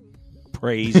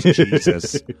 praise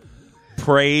Jesus.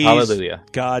 Praise Hallelujah.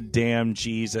 Goddamn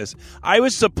Jesus. I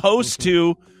was supposed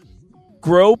to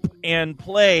grope and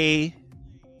play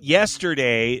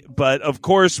yesterday, but of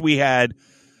course we had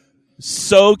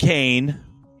Socaine,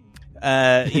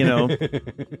 that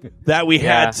we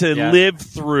had to live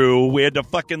through. We had to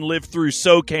fucking live through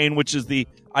Socaine, which is a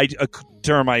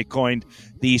term I coined,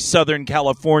 the Southern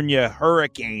California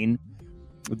hurricane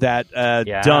that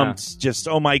dumped just,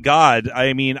 oh my God.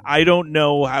 I mean, I don't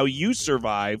know how you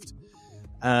survived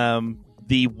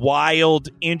the wild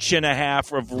 1.5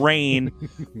 inches of rain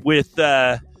with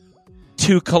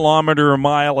 2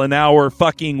 km/mile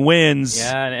fucking winds.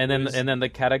 Yeah, and then the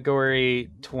Category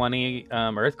 20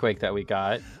 earthquake that we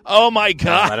got. Oh my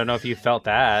God! I don't know if you felt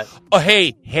that. Oh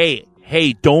hey!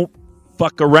 Don't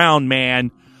fuck around, man.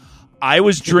 I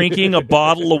was drinking a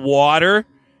bottle of water,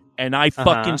 and I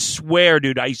fucking swear,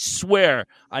 dude. I swear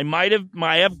I might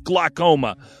have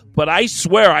glaucoma, but I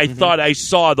swear I thought I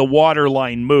saw the water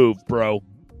line move, bro.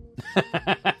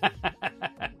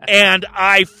 And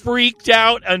I freaked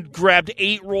out and grabbed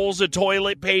 8 rolls of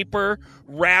toilet paper,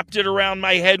 wrapped it around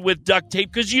my head with duct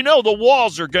tape, because the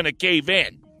walls are going to cave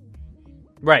in.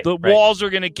 Right. The walls are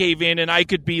going to cave in, and I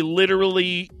could be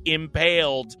literally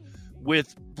impaled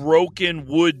with broken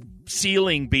wood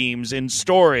ceiling beams in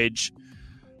storage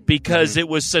because it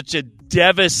was such a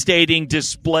devastating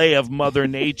display of Mother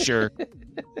Nature.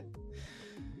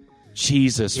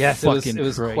 Jesus, yes, fucking it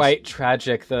was Christ. Quite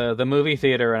tragic. The movie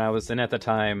theater and I was in at the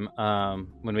time,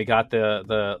 when we got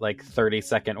the like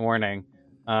 30-second warning,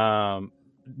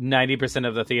 90%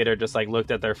 of the theater just like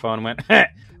looked at their phone and went,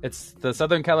 it's the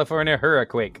Southern California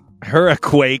hurricane.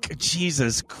 Hurricane.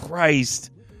 Jesus Christ.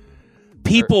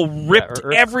 People ripped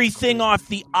everything off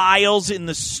the aisles in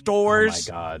the stores.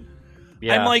 Oh my God.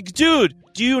 Yeah. I'm like, dude,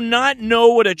 do you not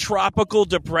know what a tropical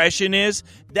depression is?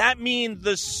 That means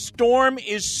the storm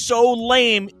is so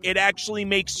lame, it actually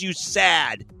makes you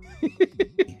sad.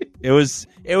 It was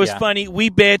funny. We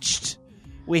bitched.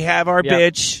 We have our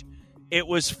bitch. It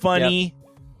was funny.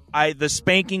 The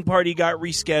spanking party got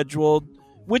rescheduled,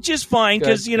 which is fine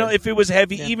because, if it was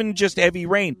heavy, even just heavy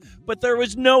rain. But there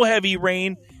was no heavy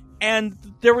rain and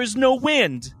there was no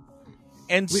wind.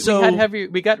 And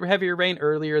we got heavier rain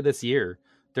earlier this year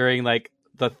during like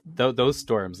those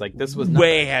storms. Like this was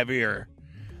way heavier.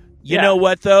 You know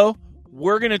what though?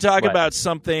 We're going to talk about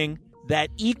something that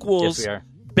equals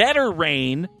better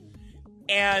rain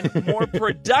and more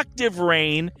productive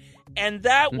rain, and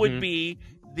that would be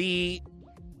the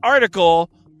article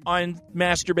on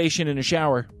masturbation in a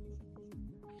shower.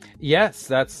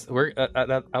 Yes, I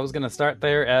was going to start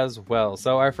there as well.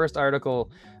 So our first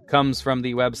article comes from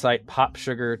the website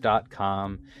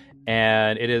popsugar.com,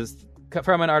 and it is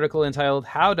from an article entitled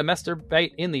How to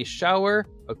Masturbate in the Shower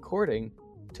According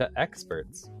to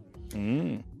Experts.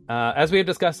 As we have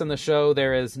discussed on the show,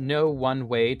 there is no one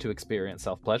way to experience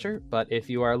self-pleasure, but if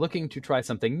you are looking to try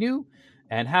something new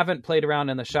and haven't played around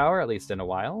in the shower, at least in a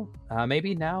while,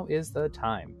 maybe now is the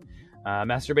time.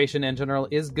 Masturbation in general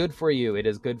is good for you. It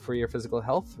is good for your physical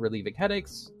health, relieving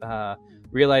headaches,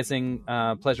 realizing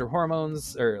pleasure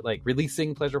hormones, or like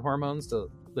releasing pleasure hormones to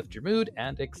lift your mood,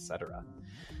 and etc.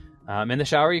 In the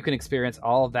shower, you can experience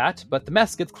all of that, but the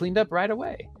mess gets cleaned up right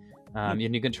away. And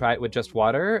you can try it with just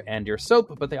water and your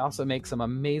soap, but they also make some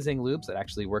amazing lubes that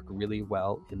actually work really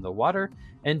well in the water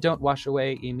and don't wash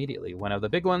away immediately. One of the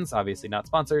big ones, obviously not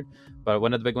sponsored, but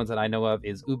one of the big ones that I know of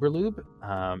is Uberlube.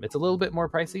 It's a little bit more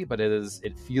pricey, but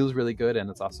it feels really good, and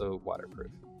it's also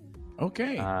waterproof.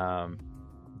 Okay.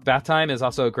 Bath time is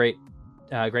also a great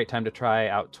time to try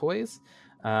out toys.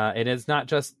 It is not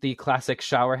just the classic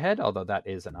shower head, although that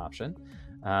is an option.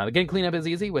 Again, cleanup is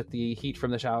easy with the heat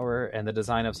from the shower and the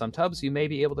design of some tubs. You may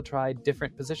be able to try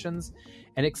different positions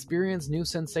and experience new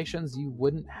sensations you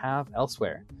wouldn't have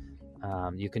elsewhere.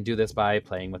 You can do this by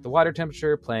playing with the water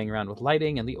temperature, playing around with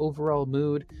lighting and the overall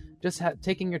mood, just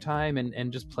taking your time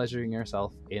and just pleasuring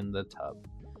yourself in the tub.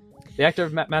 The act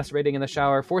of masturbating in the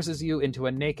shower forces you into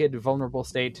a naked, vulnerable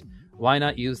state. Why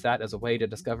not use that as a way to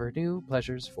discover new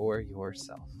pleasures for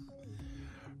yourself?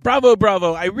 Bravo,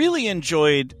 bravo. I really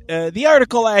enjoyed the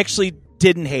article. I actually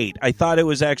didn't hate. I thought it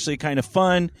was actually kind of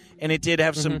fun, and it did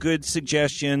have some good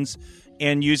suggestions,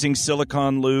 and using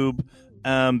silicone lube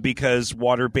because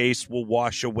water-based will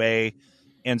wash away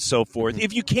and so forth.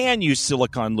 If you can use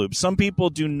silicone lube. Some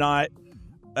people do not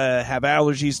have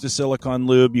allergies to silicone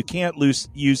lube. You can't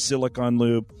use silicone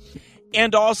lube.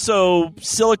 And also,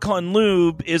 silicone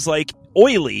lube is like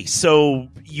oily, so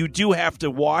you do have to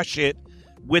wash it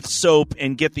with soap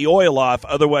and get the oil off.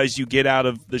 Otherwise, you get out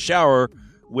of the shower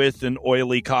with an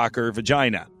oily cock or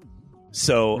vagina.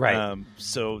 So,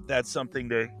 so that's something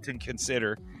to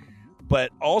consider.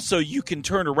 But also, you can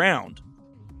turn around.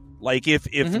 Like if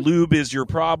lube is your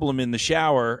problem in the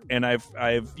shower, and I've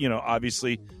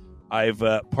obviously I've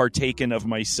partaken of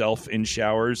myself in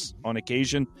showers on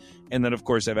occasion, and then of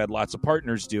course I've had lots of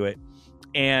partners do it.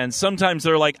 And sometimes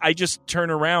they're like, I just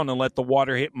turn around and let the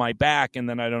water hit my back, and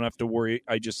then I don't have to worry.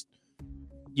 I just,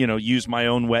 use my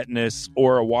own wetness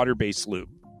or a water-based lube.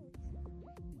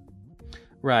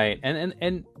 Right.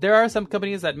 And there are some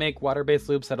companies that make water-based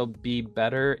lubes that'll be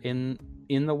better in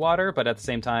the water, but at the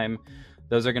same time,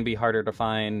 those are going to be harder to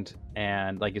find.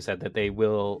 And like you said, that they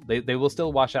will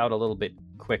still wash out a little bit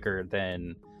quicker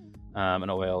than an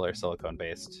oil or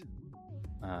silicone-based,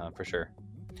 for sure.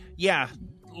 Yeah.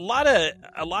 A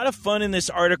lot of fun in this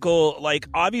article. Like,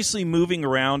 obviously moving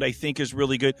around I think is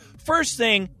really good. First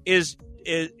thing is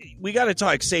we got to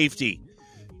talk safety.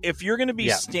 If you're going to be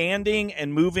standing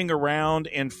and moving around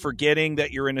and forgetting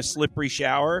that you're in a slippery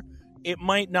shower, it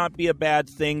might not be a bad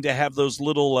thing to have those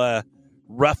little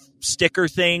rough sticker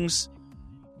things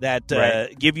that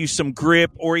give you some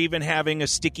grip, or even having a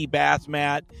sticky bath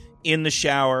mat in the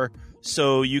shower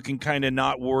so you can kind of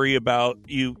not worry about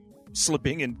you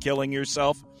slipping and killing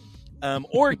yourself,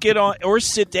 or get on or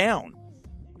sit down.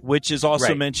 which is also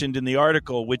Right. mentioned in the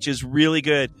article, which is really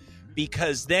good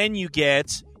because then you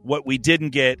get what we didn't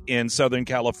get in Southern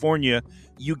California.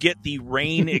 You get the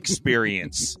rain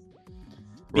experience.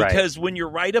 Because when you're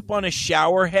right up on a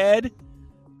shower head,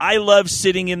 I love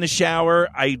sitting in the shower.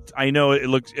 I know it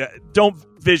looks... don't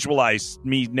visualize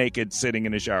me naked sitting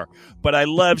in a shower, but I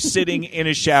love sitting in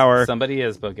a shower. Somebody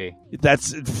is, Boogie.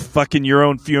 That's fucking your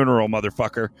own funeral,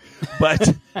 motherfucker.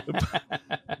 But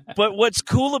but what's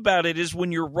cool about it is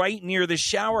when you're right near the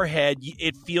shower head,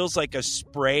 it feels like a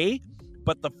spray,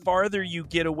 but the farther you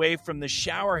get away from the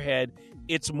shower head,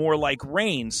 it's more like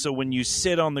rain. So when you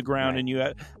sit on the ground and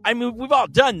you... I mean, we've all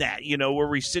done that, you know, where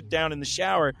we sit down in the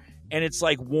shower and it's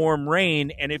like warm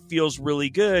rain and it feels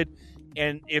really good.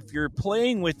 And if you're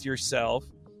playing with yourself,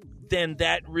 then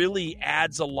that really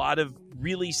adds a lot of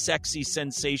really sexy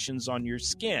sensations on your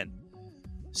skin.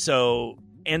 So,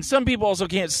 and some people also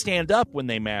can't stand up when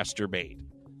they masturbate.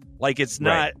 Like, it's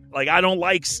not, like, I don't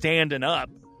like standing up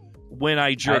when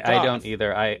I jerk off. I don't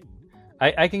either.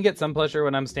 I can get some pleasure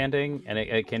when I'm standing, and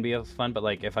it can be fun, but,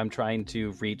 like, if I'm trying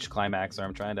to reach climax or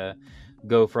I'm trying to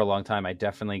go for a long time, I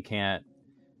definitely can't.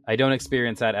 I don't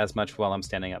experience that as much while I'm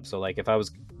standing up. So, like, if I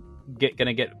was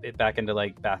gonna get it back into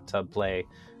like bathtub play,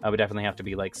 I would definitely have to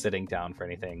be like sitting down for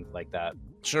anything like that.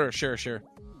 Sure.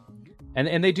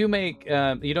 And they do make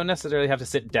you don't necessarily have to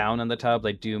sit down in the tub.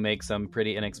 They do make some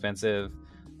pretty inexpensive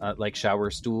like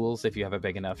shower stools if you have a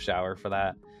big enough shower for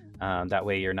that. That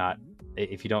way you're not,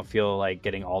 if you don't feel like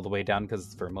getting all the way down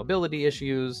because for mobility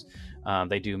issues,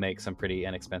 they do make some pretty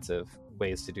inexpensive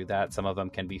ways to do that. Some of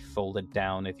them can be folded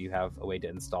down if you have a way to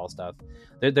install stuff.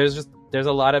 There's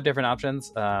a lot of different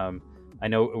options. I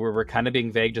know we're kind of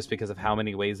being vague just because of how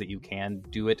many ways that you can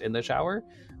do it in the shower.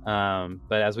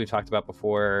 But as we've talked about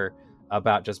before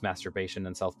about just masturbation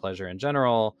and self-pleasure in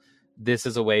general, this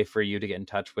is a way for you to get in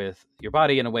touch with your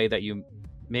body in a way that you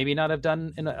maybe not have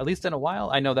done at least in a while.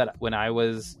 I know that when I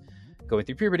was going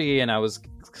through puberty and I was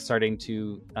starting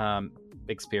to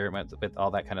experiment with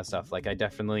all that kind of stuff, like I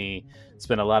definitely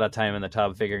spent a lot of time in the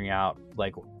tub figuring out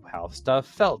like how stuff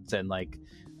felt, and like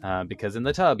because in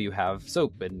the tub you have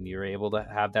soap and you're able to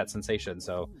have that sensation.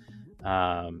 So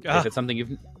if it's something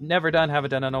you've never done,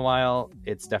 haven't done in a while,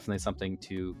 it's definitely something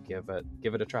to give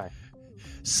it a try.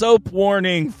 Soap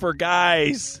warning for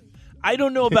guys. I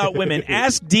don't know about women.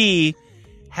 Ask Dee,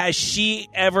 has she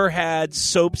ever had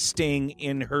soap sting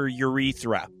in her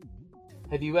urethra?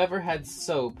 Have you ever had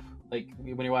soap, like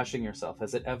when you're washing yourself?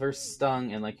 Has it ever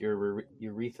stung in like your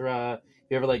urethra?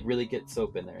 You ever like really get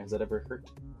soap in there? Has it ever hurt?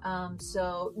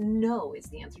 So no is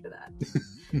the answer to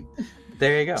that.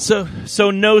 There you go.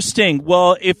 So no sting.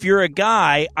 Well, if you're a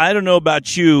guy, I don't know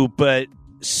about you, but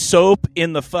soap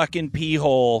in the fucking pee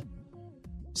hole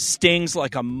stings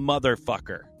like a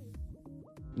motherfucker.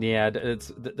 Yeah,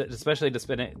 it's especially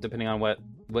depending on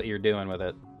what you're doing with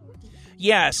it.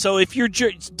 Yeah, so if you're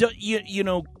you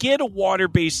know, get a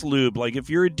water-based lube. Like if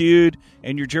you're a dude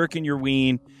and you're jerking your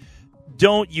ween,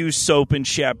 don't use soap and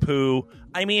shampoo.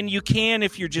 I mean, you can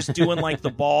if you're just doing like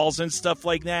the balls and stuff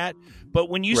like that. But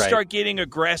when you start getting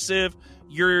aggressive,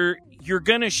 you're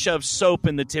gonna shove soap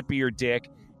in the tip of your dick,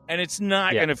 and it's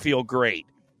not gonna feel great.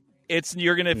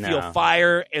 You're gonna feel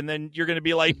fire, and then you're gonna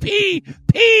be like, pee,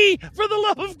 for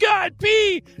the love of God,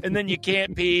 pee, and then you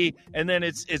can't pee, and then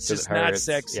it's just not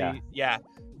sexy. Yeah.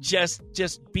 Just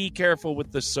be careful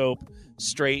with the soap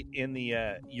straight in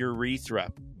the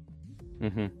urethra.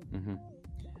 Mm-hmm.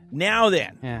 Now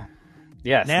then,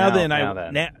 yes.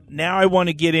 Now I want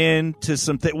to get into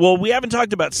something. Well, we haven't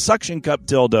talked about suction cup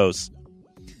dildos.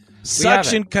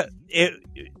 Suction cup.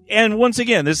 And once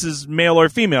again, this is male or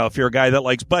female. If you're a guy that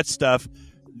likes butt stuff,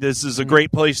 this is a great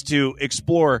place to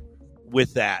explore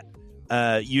with that,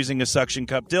 using a suction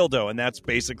cup dildo. And that's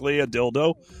basically a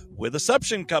dildo with a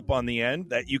suction cup on the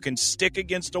end that you can stick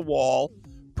against a wall,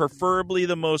 preferably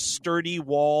the most sturdy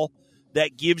wall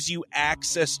that gives you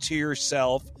access to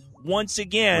yourself. Once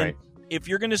again, if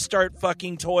you're going to start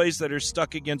fucking toys that are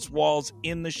stuck against walls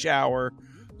in the shower,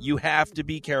 you have to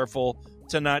be careful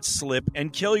to not slip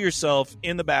and kill yourself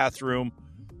in the bathroom,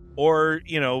 or,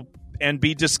 you know, and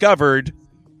be discovered,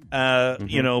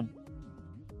 you know,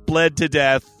 bled to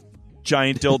death,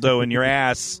 giant dildo in your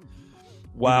ass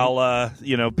while,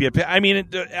 you know, I mean,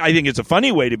 I think it's a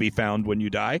funny way to be found when you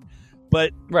die,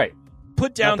 but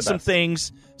put down some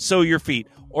things, sew your feet,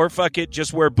 or fuck it,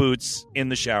 just wear boots in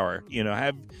the shower. You know,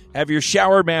 have your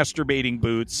shower masturbating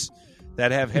boots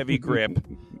that have heavy grip,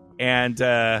 and,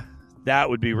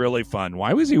 that would be really fun.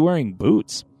 Why was he wearing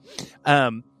boots?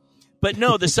 But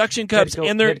no, the suction cups,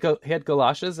 and they're he had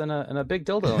galoshes and a big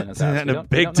dildo in his ass. And a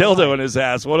big dildo in his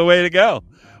ass. What a way to go!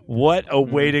 What a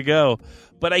way to go!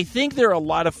 But I think they're a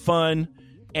lot of fun,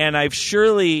 and I've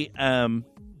surely I've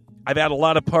had a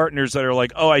lot of partners that are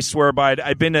like, "Oh, I swear by it."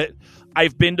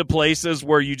 I've been to places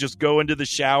where you just go into the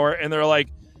shower and they're like,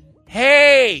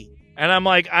 "Hey," and I'm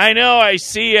like, "I know, I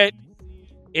see it.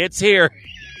 It's here."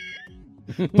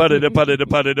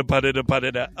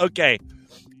 Put-it-a. Okay.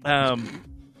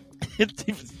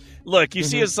 Look, you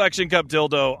see a suction cup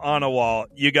dildo on a wall,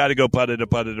 you got to go put it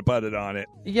on it.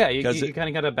 Yeah, you kind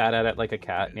of got to bat at it like a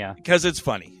cat. Yeah, because it's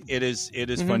funny. It is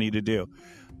funny to do.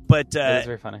 But it is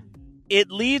very funny. It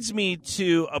leads me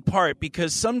to a part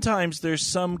because sometimes there's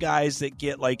some guys that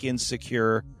get like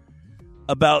insecure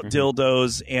about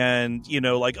dildos, and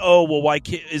like, oh well, why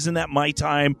isn't that my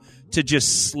time to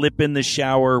just slip in the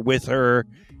shower with her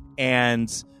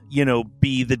and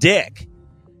be the dick?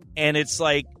 And it's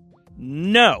like,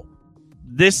 no,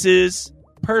 this is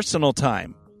personal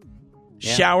time.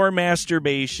 Yeah. Shower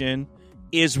masturbation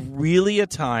is really a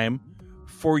time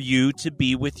for you to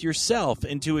be with yourself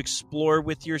and to explore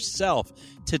with yourself,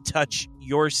 to touch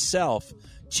yourself,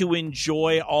 to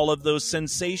enjoy all of those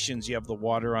sensations. You have the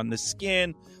water on the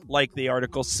skin, like the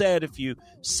article said. If you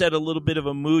set a little bit of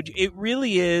a mood, it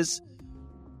really is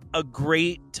a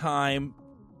great time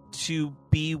to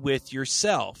be with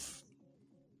yourself.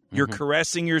 You're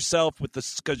caressing yourself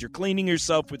because you're cleaning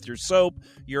yourself with your soap.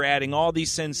 You're adding all these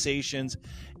sensations.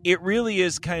 It really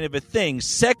is kind of a thing.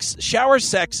 Shower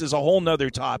sex is a whole nother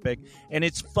topic, and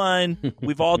it's fun.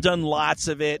 We've all done lots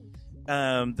of it.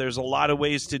 There's a lot of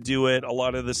ways to do it, a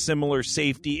lot of the similar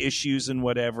safety issues and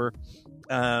whatever.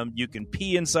 You can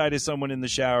pee inside of someone in the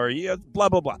shower, blah,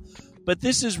 blah, blah. But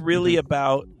this is really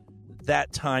about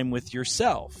that time with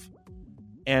yourself.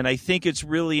 And I think it's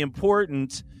really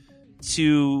important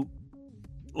to,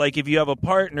 like, if you have a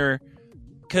partner,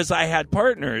 because I had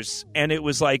partners, and it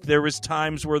was like there was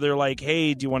times where they're like,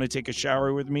 hey, do you want to take a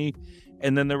shower with me?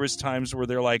 And then there was times where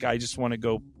they're like, I just want to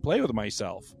go play with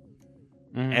myself.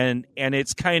 And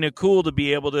it's kind of cool to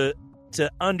be able to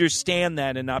understand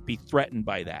that and not be threatened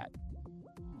by that.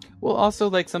 Well,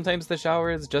 also, like, sometimes the shower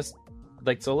is just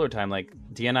like solo time. Like,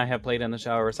 Dee and I have played in the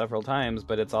shower several times,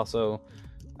 but it's also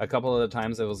a couple of the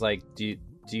times it was like, do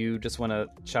you just want to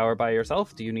shower by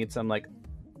yourself? Do you need some, like,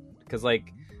 because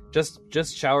like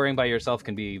just showering by yourself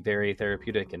can be very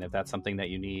therapeutic, and if that's something that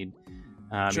you need,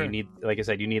 sure. You need, like I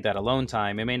said, you need that alone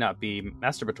time. It may not be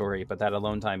masturbatory, but that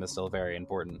alone time is still very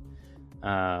important.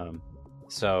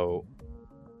 So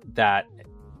that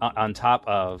on top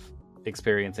of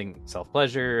experiencing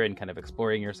self-pleasure and kind of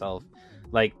exploring yourself,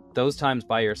 like those times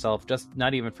by yourself, just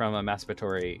not even from a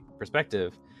masturbatory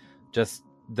perspective, just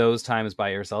those times by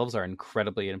yourselves are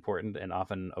incredibly important and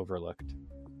often overlooked.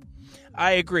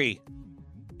 I agree.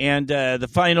 And the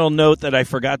final note that I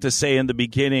forgot to say in the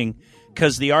beginning,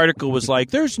 because the article was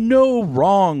like, there's no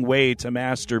wrong way to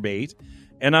masturbate.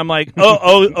 And I'm like,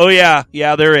 oh yeah,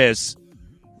 there is.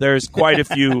 There's quite a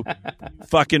few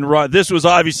fucking wrong. This was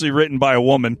obviously written by a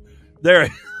woman. There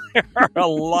are a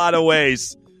lot of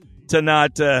ways to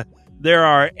not. There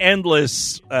are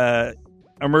endless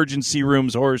emergency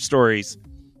rooms horror stories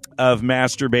of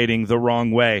masturbating the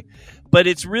wrong way. But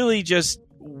it's really just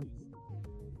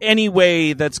any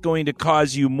way that's going to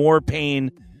cause you more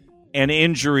pain and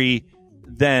injury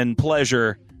than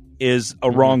pleasure is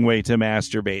a wrong way to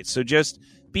masturbate. So just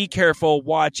be careful.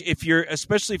 Watch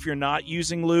especially if you're not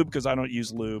using lube, because I don't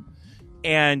use lube,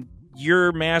 and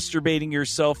you're masturbating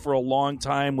yourself for a long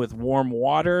time with warm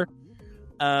water.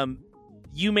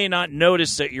 You may not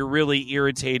notice that you're really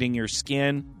irritating your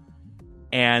skin,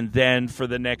 and then for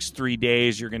the next 3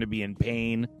 days you're going to be in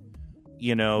pain.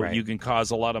 Right. You can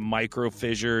cause a lot of micro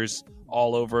fissures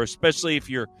all over, especially if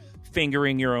you're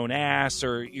fingering your own ass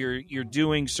or you're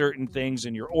doing certain things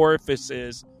in your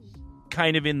orifices.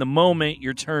 Kind of in the moment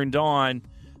you're turned on,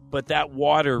 but that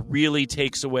water really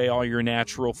takes away all your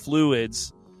natural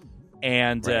fluids,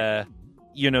 and right.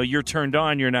 You're turned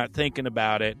on, you're not thinking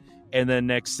about it, and then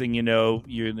next thing you know,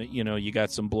 you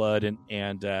got some blood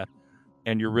and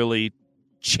you're really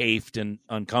chafed and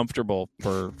uncomfortable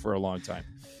for a long time.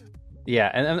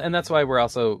 Yeah, and that's why we're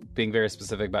also being very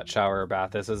specific about shower or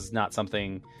bath. This is not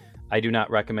something I do not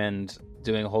recommend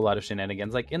doing a whole lot of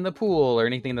shenanigans like in the pool or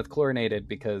anything that's chlorinated,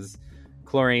 because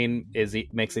chlorine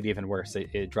makes it even worse.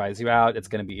 It dries you out. It's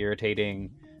going to be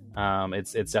irritating.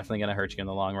 It's definitely going to hurt you in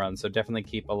the long run. So definitely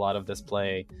keep a lot of this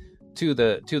play to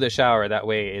the shower. That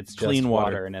way it's just clean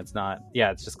water, and it's not.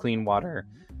 Yeah, it's just clean water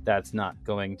that's not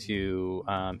going to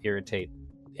irritate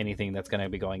anything that's going to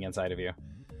be going inside of you.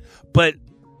 But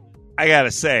I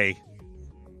gotta say,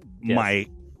 yes.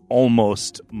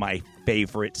 almost my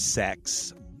favorite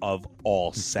sex of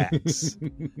all sex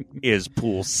is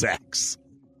pool sex.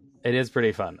 It is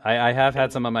pretty fun. I have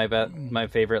had some of my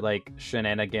favorite like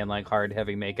shenanigan, like hard,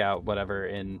 heavy makeout, whatever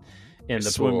in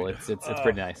the pool. It's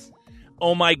pretty nice.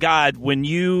 Oh my God! When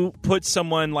you put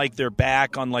someone like their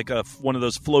back on like one of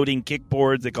those floating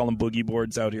kickboards, they call them boogie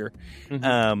boards out here,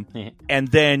 and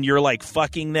then you're like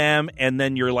fucking them, and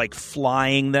then you're like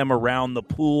flying them around the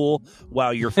pool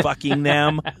while you're fucking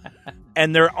them,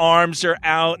 and their arms are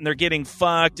out and they're getting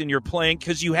fucked, and you're playing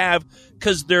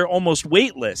because they're almost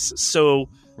weightless, so.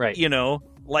 Right. You know,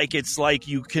 like it's like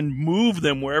you can move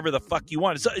them wherever the fuck you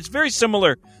want. It's very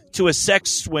similar to a sex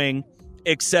swing,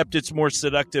 except it's more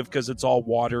seductive because it's all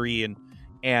watery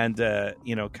and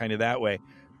you know, kind of that way.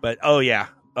 But oh yeah,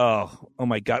 oh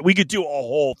my God, we could do a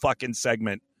whole fucking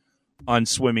segment on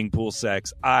swimming pool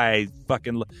sex.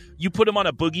 You put them on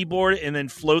a boogie board and then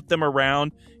float them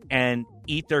around and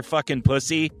eat their fucking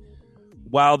pussy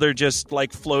while they're just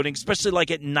like floating, especially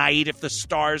like at night if the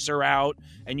stars are out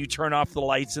and you turn off the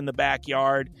lights in the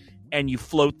backyard and you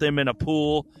float them in a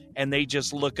pool and they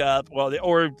just look up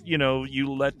or you know,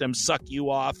 you let them suck you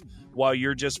off while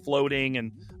you're just floating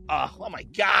and oh my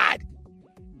God.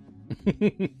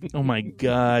 Oh my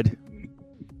God.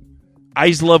 I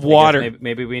just love water.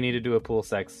 Maybe we need to do a pool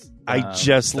sex. I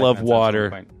just love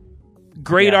water.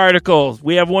 Great article.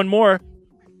 We have one more.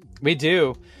 We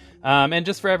do. And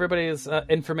just for everybody's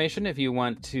information, if you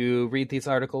want to read these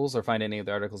articles or find any of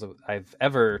the articles that I've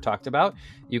ever talked about,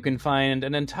 you can find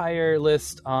an entire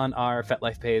list on our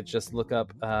FetLife page. Just look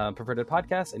up Perverted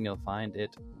Podcast and you'll find it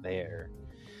there.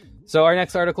 So our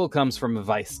next article comes from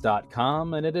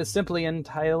Vice.com, and it is simply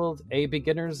entitled A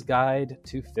Beginner's Guide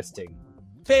to Fisting.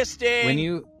 Fisting!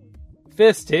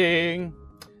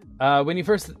 When you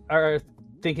first are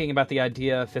thinking about the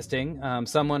idea of fisting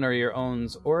someone or your own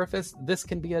orifice, this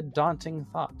can be a daunting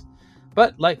thought.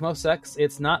 But like most sex,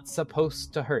 it's not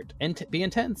supposed to hurt and be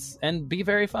intense and be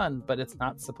very fun, but it's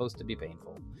not supposed to be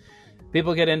painful.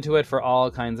 People get into it for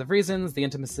all kinds of reasons, the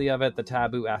intimacy of it, the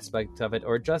taboo aspect of it,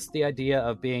 or just the idea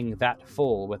of being that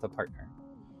full with a partner.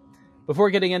 Before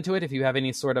getting into it, if you have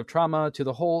any sort of trauma to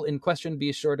the hole in question,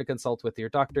 be sure to consult with your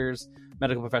doctors,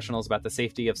 medical professionals about the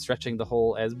safety of stretching the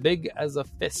hole as big as a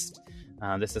fist.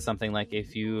 This is something like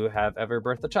if you have ever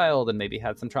birthed a child and maybe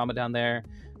had some trauma down there,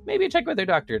 maybe check with your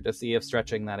doctor to see if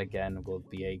stretching that again will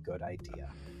be a good idea.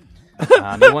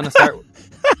 You want to start...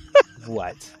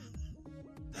 What?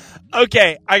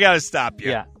 Okay, I gotta stop you.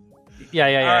 Yeah.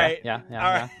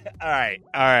 All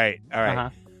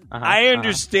right. I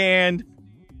understand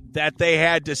that they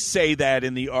had to say that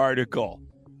in the article.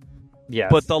 Yes.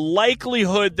 But the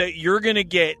likelihood that you're gonna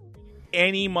get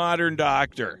any modern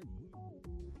doctor,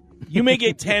 you may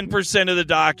get 10% of the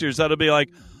doctors that'll be like,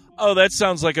 oh, that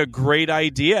sounds like a great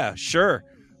idea. Sure.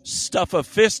 Stuff a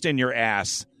fist in your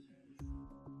ass.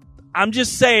 I'm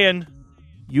just saying,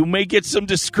 you may get some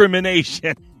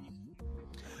discrimination.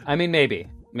 I mean, maybe.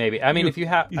 I mean, if you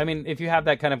have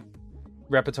that kind of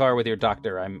repertoire with your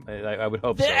doctor, I would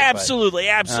hope so. Absolutely.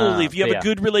 If you have a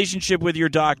good relationship with your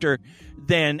doctor,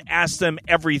 then ask them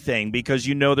everything because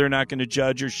you know they're not going to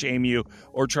judge or shame you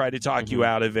or try to talk you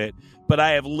out of it. But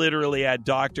I have literally had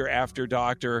doctor after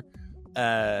doctor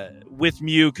with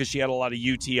Mew because she had a lot of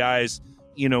UTIs,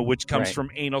 you know, which comes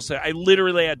from anal sex. I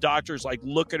literally had doctors like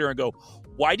look at her and go,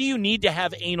 why do you need to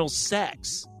have anal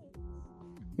sex?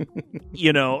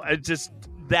 You know, just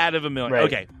that of a million. Right.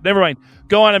 Okay, never mind.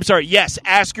 Go on. I'm sorry. Yes,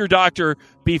 ask your doctor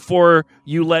before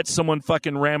you let someone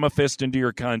fucking ram a fist into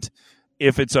your cunt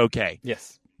if it's okay.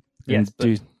 Yes,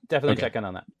 definitely check in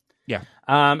on that. Yeah.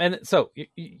 And so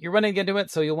you're running into it,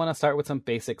 so you'll want to start with some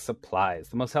basic supplies.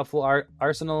 The most helpful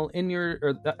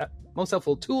most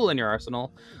helpful tool in your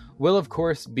arsenal will, of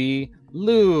course, be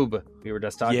lube. We were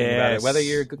just talking about it. Whether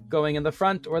you're going in the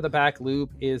front or the back,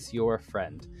 lube is your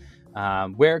friend.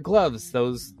 Wear gloves.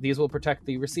 These will protect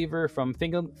the receiver from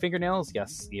fingernails,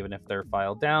 yes, even if they're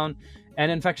filed down,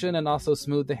 and infection, and also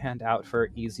smooth the hand out for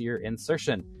easier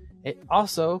insertion. It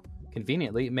also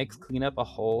conveniently makes cleanup a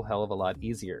whole hell of a lot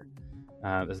easier.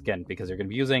 Again, because you're going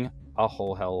to be using a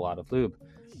whole hell of a lot of lube.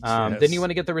 Then you want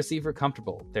to get the receiver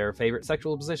comfortable. Their favorite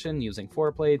sexual position, using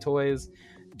foreplay toys,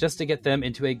 just to get them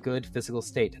into a good physical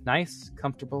state. Nice,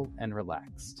 comfortable, and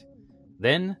relaxed.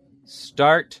 Then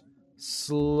start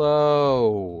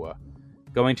slow.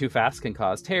 Going too fast can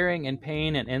cause tearing and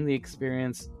pain and end the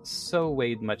experience so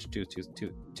way much too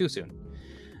soon.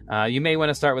 You may want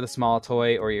to start with a small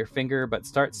toy or your finger, but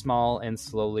start small and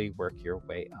slowly work your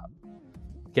way up.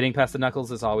 Getting past the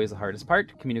knuckles is always the hardest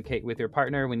part. Communicate with your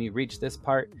partner when you reach this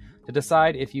part to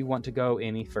decide if you want to go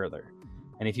any further.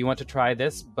 And if you want to try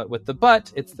this, but with the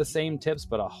butt, it's the same tips,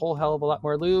 but a whole hell of a lot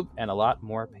more lube and a lot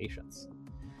more patience.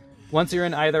 Once you're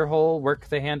in either hole, work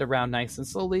the hand around nice and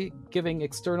slowly, giving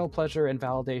external pleasure and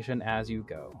validation as you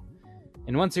go.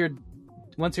 And once you're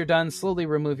done, slowly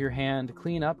remove your hand,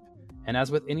 clean up, and as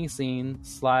with any scene,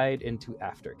 slide into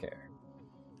aftercare.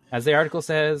 As the article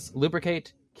says,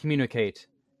 lubricate, communicate,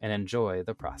 and enjoy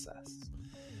the process.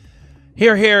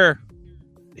 Here.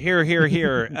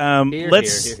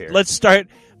 Let's start.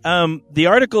 The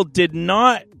article did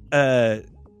not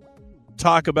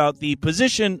talk about the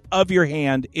position of your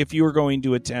hand if you were going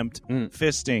to attempt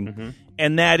fisting,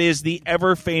 and that is the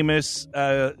ever famous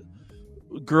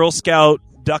Girl Scout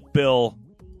duckbill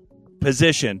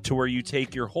position, to where you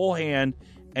take your whole hand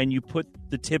and you put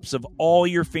the tips of all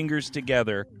your fingers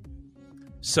together.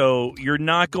 So you're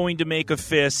not going to make a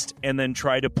fist and then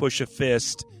try to push a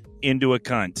fist into a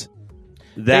cunt.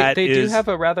 They do have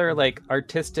a rather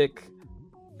artistic.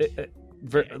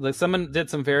 Someone did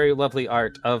some very lovely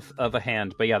art of a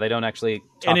hand, but yeah, they don't actually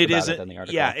talk about it in the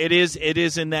article. Yeah, it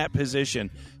is in that position.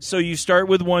 So you start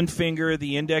with one finger,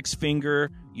 the index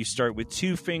finger. You start with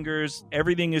two fingers.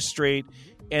 Everything is straight,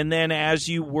 and then as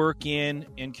you work in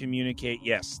and communicate,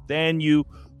 then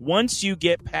once you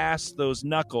get past those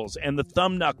knuckles, and the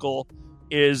thumb knuckle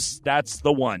that's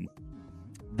the one.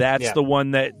 That's the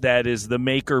one that is the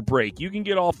make or break. You can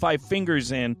get all 5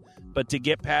 fingers in, but to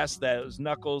get past those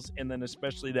knuckles, and then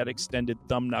especially that extended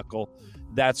thumb knuckle,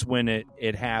 that's when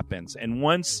it happens. And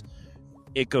once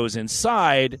it goes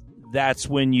inside, that's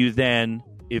when you then,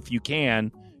 if you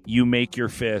can, you make your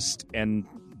fist, and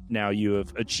now you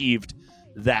have achieved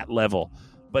that level.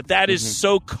 But that is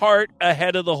so cart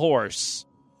ahead of the horse.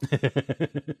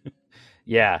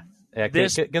 Yeah.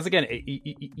 Because again,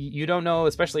 you don't know,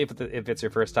 especially if it's your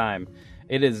first time.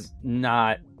 It is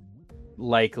not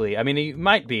likely. I mean, it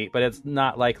might be, but it's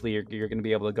not likely you're going to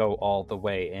be able to go all the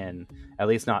way in. At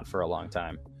least not for a long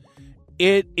time.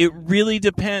 It really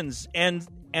depends. And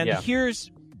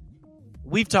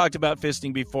we've talked about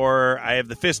fisting before. I have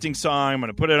the fisting song. I'm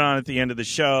going to put it on at the end of the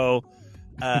show.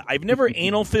 I've never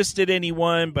anal fisted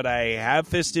anyone, but I have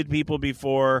fisted people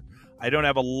before. I don't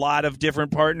have a lot of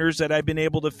different partners that I've been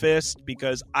able to fist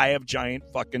because I have giant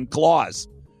fucking claws.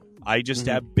 I just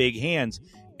have big hands.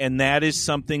 And that is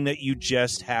something that you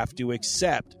just have to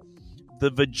accept. The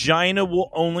vagina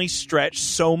will only stretch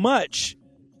so much.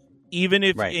 Even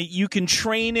if you can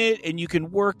train it and you can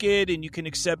work it and you can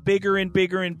accept bigger and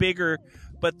bigger and bigger,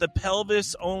 but the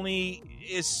pelvis only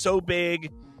is so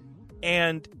big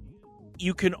and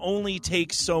you can only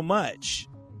take so much.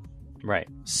 Right.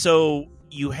 So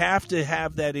you have to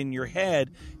have that in your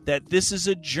head that this is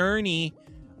a journey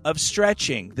of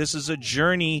stretching. This is a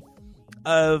journey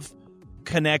of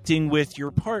connecting with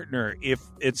your partner if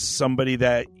it's somebody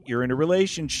that you're in a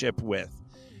relationship with.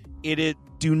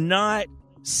 Do not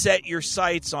set your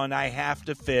sights on I have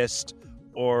to fist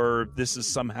or this is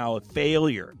somehow a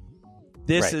failure.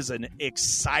 This is an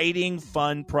exciting,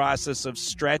 fun process of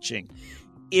stretching.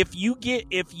 If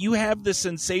you have the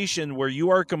sensation where you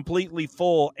are completely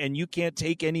full and you can't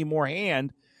take any more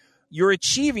hand, you're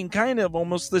achieving kind of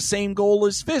almost the same goal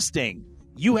as fisting.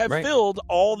 You have filled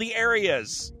all the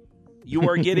areas. You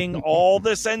are getting all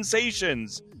the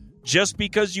sensations. Just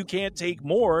because you can't take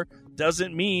more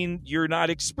doesn't mean you're not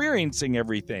experiencing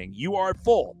everything. You are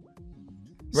full.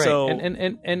 Right. So,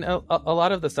 and a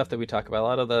lot of the stuff that we talk about, a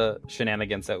lot of the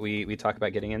shenanigans that we talk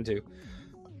about getting into,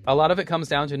 a lot of it comes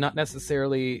down to not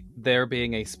necessarily there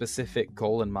being a specific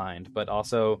goal in mind, but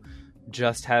also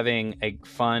just having a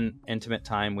fun, intimate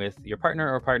time with your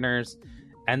partner or partners.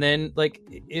 And then,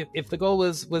 if the goal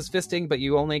was fisting, but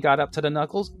you only got up to the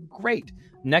knuckles, great.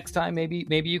 Next time, maybe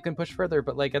you can push further.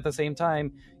 But at the same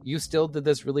time, you still did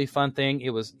this really fun thing. It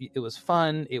was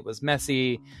fun. It was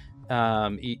messy.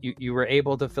 You were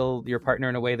able to fill your partner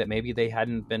in a way that maybe they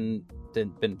hadn't been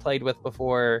played with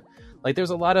before.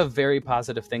 There's a lot of very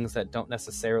positive things that don't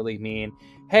necessarily mean,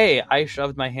 hey, I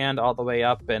shoved my hand all the way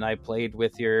up and I played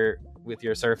with your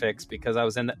cervix because I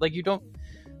was in that. You don't.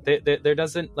 There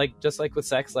doesn't, just like with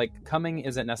sex, coming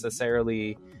doesn't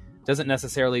necessarily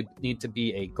need to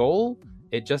be a goal.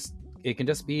 It can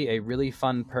just be a really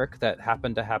fun perk that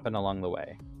happened to happen along the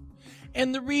way.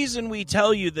 And the reason we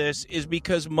tell you this is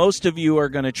because most of you are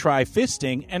going to try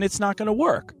fisting and it's not going to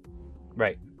work.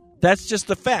 Right. That's just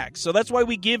the fact. So that's why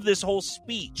we give this whole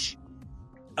speech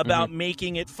about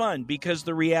making it fun, because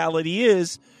the reality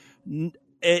is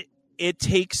it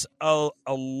takes a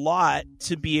lot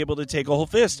to be able to take a whole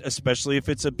fist, especially if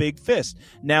it's a big fist.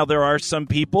 Now, there are some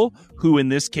people who, in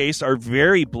this case, are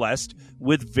very blessed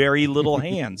with very little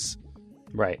hands.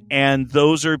 Right. And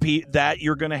those are that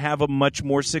you're going to have a much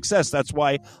more success. That's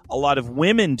why a lot of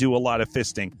women do a lot of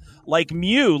fisting. Like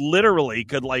Mew literally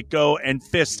could like go and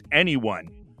fist anyone.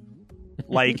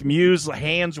 Like Mew's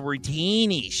hands were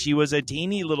teeny. She was a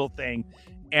teeny little thing.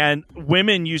 And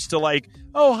women used to like,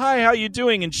 oh, hi, how you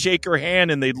doing? And shake her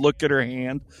hand, and they'd look at her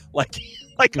hand like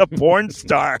a porn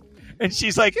star. And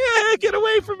she's like, get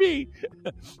away from me.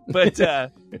 But I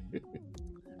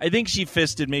think she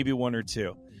fisted maybe one or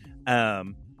two.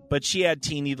 But she had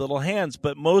teeny little hands.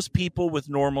 But most people with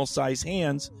normal size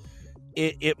hands,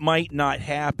 it might not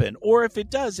happen. Or if it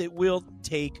does, it will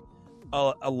take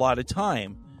a lot of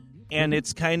time. And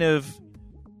it's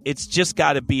just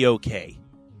got to be okay.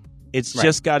 It's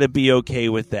just got to be okay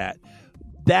with that.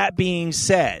 That being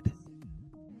said,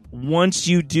 once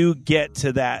you do get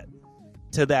to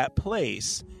that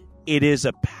place, it is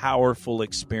a powerful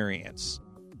experience.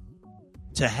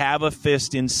 To have a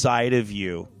fist inside of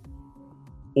you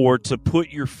or to put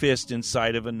your fist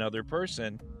inside of another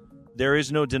person, there is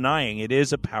no denying it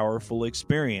is a powerful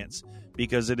experience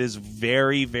because it is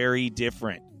very, very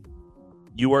different.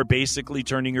 You are basically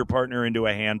turning your partner into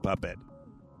a hand puppet.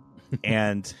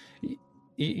 And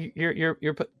you're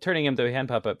turning him to a hand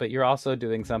puppet, but you're also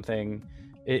doing something.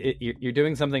 You're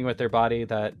doing something with their body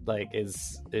that like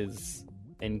is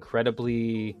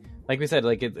incredibly, like we said,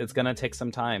 like it's gonna take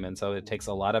some time, and so it takes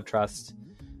a lot of trust.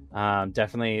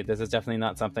 Definitely, this is definitely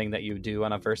not something that you do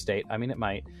on a first date. I mean, it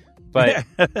might, but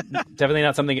definitely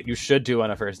not something that you should do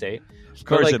on a first date. Of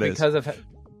course, but, like, it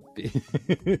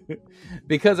is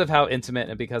because of how intimate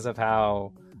and because of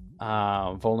how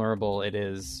vulnerable it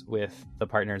is with the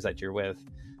partners that you're with.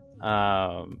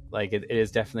 Like it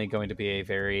is definitely going to be a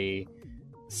very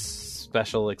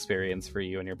special experience for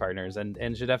you and your partners,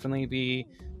 and should definitely be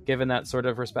given that sort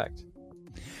of respect.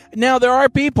 Now, there are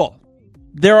people.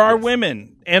 There are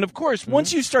women. And, of course,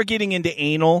 once you start getting into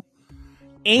anal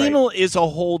is a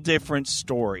whole different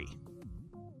story.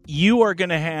 You are going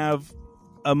to have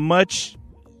a much,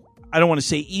 I don't want to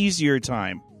say easier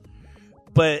time,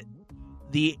 but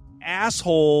the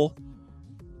asshole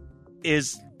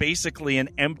is basically an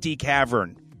empty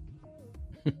cavern.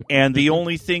 And the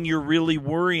only thing you're really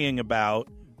worrying about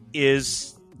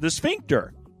is the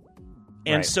sphincter.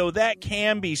 And so that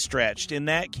can be stretched, and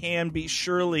that can be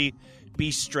surely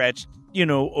be stretched,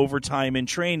 over time in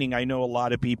training. I know a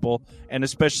lot of people, and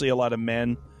especially a lot of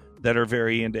men that are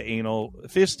very into anal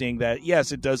fisting, that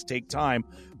yes, it does take time,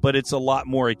 but it's a lot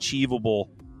more achievable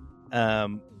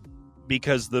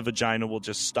because the vagina will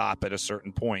just stop at a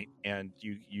certain point and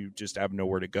you just have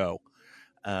nowhere to go.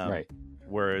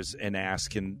 Whereas an ass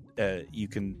can, you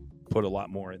can put a lot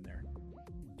more in there.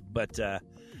 But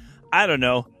I don't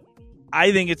know.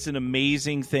 I think it's an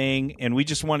amazing thing, and we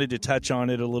just wanted to touch on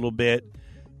it a little bit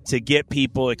to get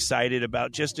people excited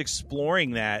about just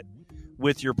exploring that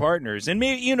with your partners. And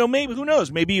maybe, maybe, who knows,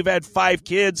 maybe you've had 5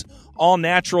 kids, all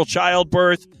natural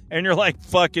childbirth, and you're like,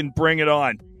 fucking bring it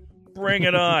on. Bring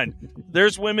it on.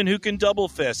 There's women who can double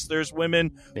fist. There's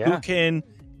women who can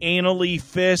anally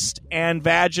fist and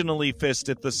vaginally fist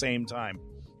at the same time.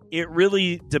 It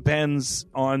really depends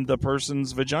on the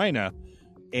person's vagina.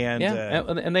 And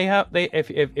and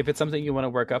if it's something you want to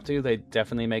work up to, they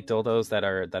definitely make dildos that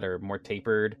are more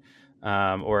tapered,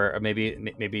 or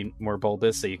maybe more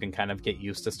bulbous, so you can kind of get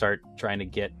used to start trying to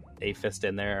get a fist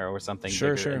in there or something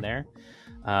bigger in there.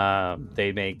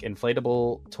 They make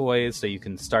inflatable toys, so you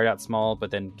can start out small, but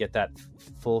then get that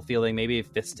full feeling. Maybe if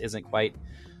fist isn't quite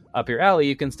up your alley,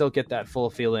 you can still get that full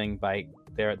feeling by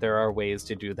there are ways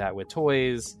to do that with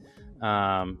toys.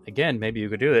 Again, maybe you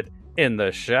could do it in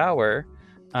the shower.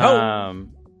 And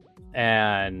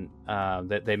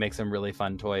that they make some really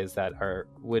fun toys that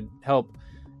would help,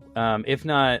 if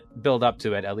not build up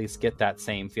to it, at least get that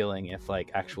same feeling if like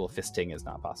actual fisting is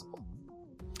not possible.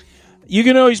 You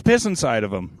can always piss inside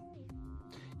of them.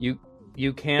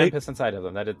 You can piss inside of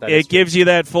them. It gives you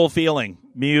that full feeling.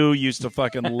 Mew used to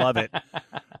fucking love it.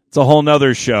 It's a whole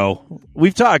nother show.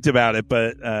 We've talked about it,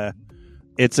 but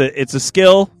it's a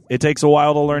skill. It takes a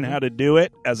while to learn how to do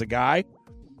it as a guy.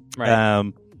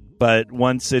 Right. But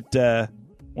once it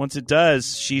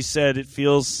does, she said it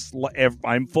feels like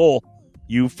I'm full.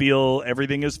 You feel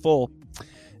everything is full,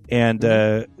 and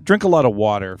drink a lot of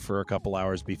water for a couple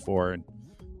hours before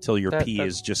until your pee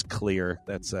is just clear.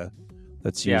 That's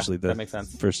usually that makes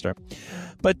sense. First step.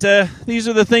 But these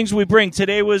are the things we bring.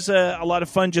 Today was a lot of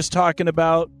fun just talking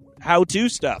about how-to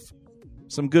stuff,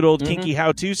 some good old kinky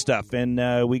how-to stuff,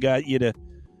 and we got you to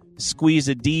squeeze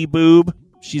a D boob.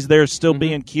 She's there still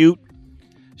being cute.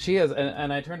 She is,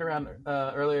 and I turned around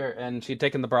earlier, and she'd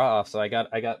taken the bra off, so I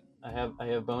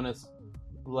have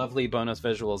lovely bonus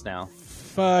visuals now.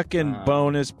 Fucking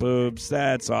bonus boobs.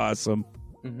 That's awesome.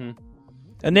 Mm-hmm.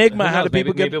 Enigma, how do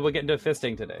people get... Maybe we'll get into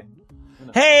fisting today.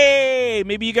 Hey!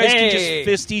 Maybe you guys can just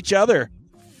fist each other.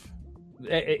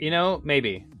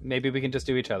 Maybe. Maybe we can just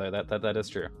do each other. That is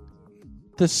true.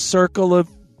 The circle of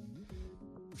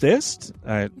fist?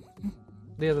 Yeah,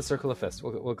 the circle of fist.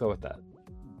 We'll go with that.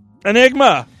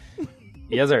 Enigma!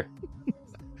 Yes, sir.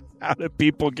 How do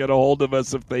people get a hold of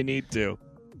us if they need to?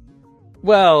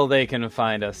 Well, they can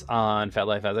find us on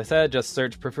FetLife, as I said. Just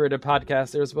search Perverted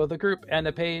Podcast. There's both a group and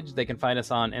a page. They can find us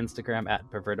on Instagram at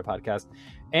Perverted Podcast.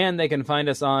 And they can find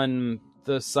us on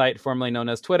the site formerly known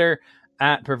as Twitter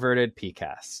at Perverted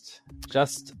Pcast.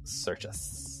 Just search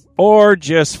us. Or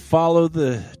just follow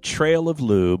the trail of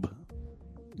lube.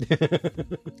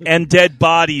 And dead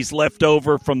bodies left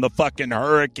over from the fucking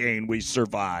hurricane we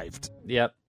survived.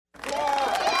 Yep.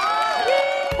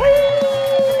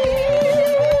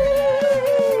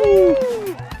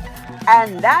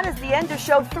 And that is the end of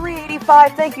show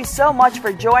 385. Thank you so much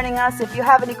for joining us. If you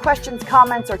have any questions,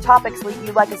 comments, or topics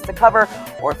you'd like us to cover,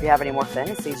 or if you have any more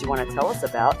fantasies you want to tell us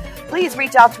about, please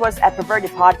reach out to us at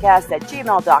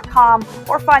pervertedpodcast@gmail.com,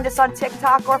 or find us on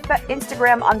TikTok or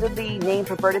Instagram under the name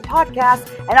Perverted Podcast.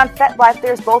 And on FetLife,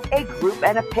 there's both a group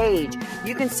and a page.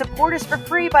 You can support us for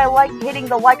free by hitting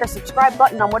the like or subscribe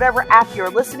button on whatever app you're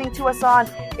listening to us on.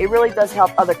 It really does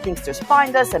help other Kinksters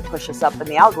find us and push us up in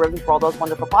the algorithm for all those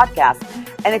wonderful podcasts.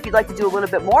 And if you'd like to do a little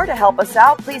bit more to help us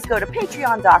out, please go to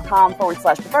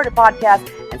patreon.com/Perverted Podcast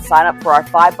and sign up for our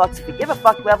 $5 if you give a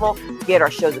fuck level to get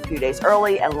our shows a few days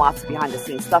early and lots of behind the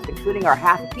scenes stuff, including our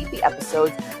half a pee-pee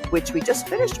episodes, which we just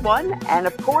finished one. And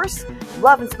of course,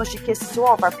 love and smushy kisses to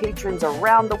all of our patrons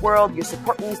around the world. Your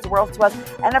support means the world to us.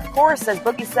 And of course, as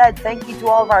Boogie said, thank you to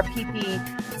all of our pee-pee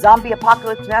zombie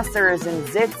apocalypse messers and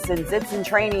zits in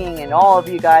training, and all of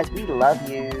you guys. We love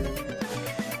you.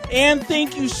 And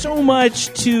thank you so much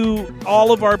to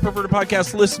all of our Perverted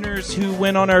Podcast listeners who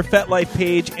went on our FetLife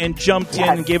page and jumped in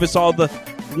and gave us all the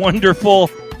wonderful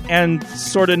and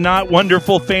sort of not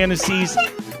wonderful fantasies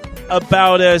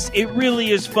about us. It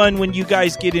really is fun when you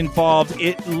guys get involved.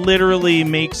 It literally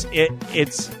makes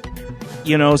it's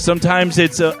sometimes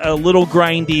it's a little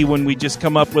grindy when we just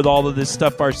come up with all of this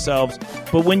stuff ourselves.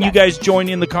 But when you guys join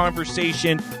in the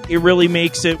conversation, it really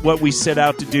makes it what we set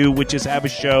out to do, which is have a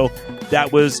show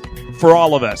that was for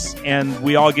all of us. And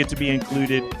we all get to be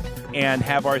included and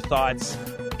have our thoughts.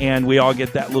 And we all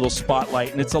get that little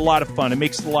spotlight. And it's a lot of fun. It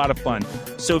makes it a lot of fun.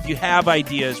 So if you have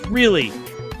ideas, really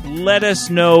let us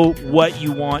know what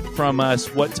you want from us,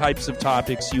 what types of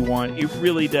topics you want. It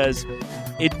really does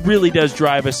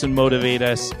drive us and motivate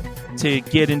us to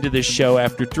get into this show.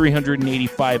 After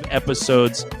 385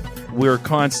 episodes, we're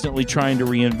constantly trying to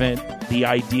reinvent the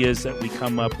ideas that we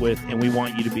come up with, and we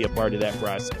want you to be a part of that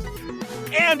process.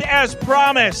 And as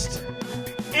promised,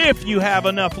 if you have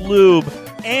enough lube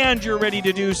and you're ready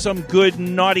to do some good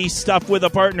naughty stuff with a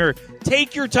partner,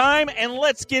 take your time and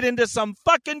let's get into some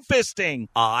fucking fisting.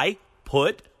 I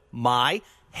put my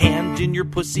hand in your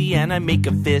pussy and I make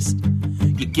a fist.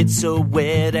 You get so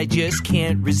wet, I just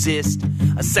can't resist.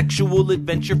 A sexual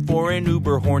adventure for an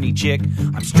uber horny chick.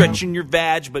 I'm stretching your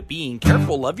vag, but being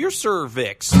careful of your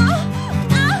cervix.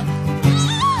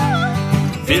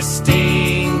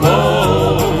 Fisting,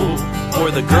 whoa. For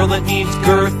the girl that needs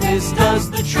girth, this does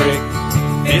the trick.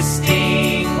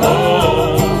 Fisting,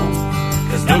 whoa.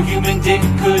 'Cause no human dick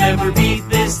could ever be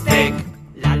this thick.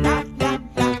 La la la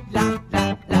la la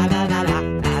la la la la la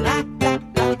la la.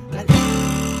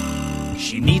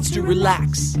 She needs to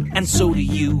relax, and so do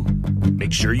you.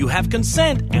 Make sure you have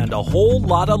consent and a whole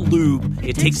lot of lube.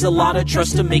 It takes a lot of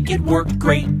trust to make it work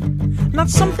great. Not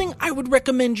something I would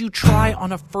recommend you try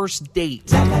on a first date.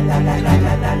 La la la la la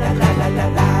la la la la la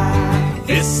la.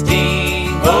 Fisting,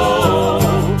 oh,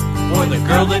 for the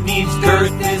girl that needs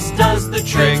girth, this does the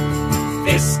trick.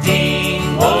 Fisting,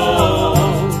 oh,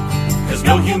 'cause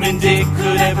no human dick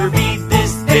could ever be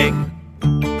this thick.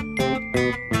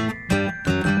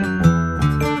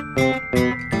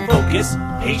 Focus,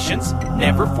 patience,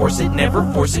 never force it,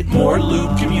 more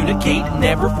lube, communicate,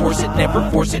 never force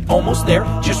it, almost there,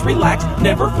 just relax,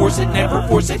 never force it,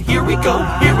 here we go,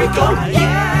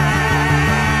 yeah!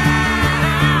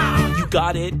 You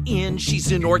got it in,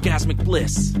 she's in orgasmic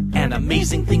bliss, an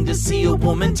amazing thing to see a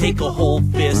woman take a whole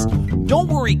fist. Don't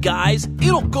worry guys,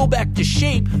 it'll go back to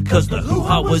shape, 'cause the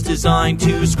hoo-ha was designed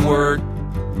to squirt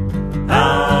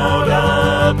out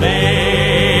a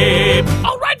babe.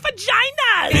 Alright,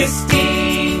 vagina!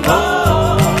 Fisting,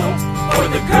 oh, for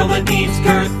the girl that needs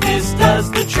girth, this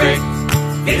does the trick.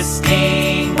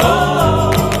 Fisting,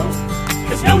 oh,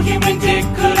 'cause no human dick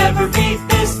could ever be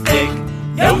this thick.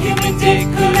 No human dick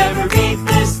could ever be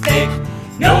this thick.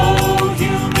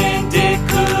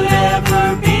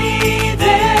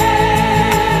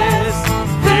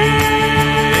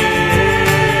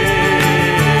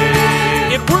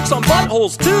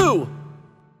 assholes too.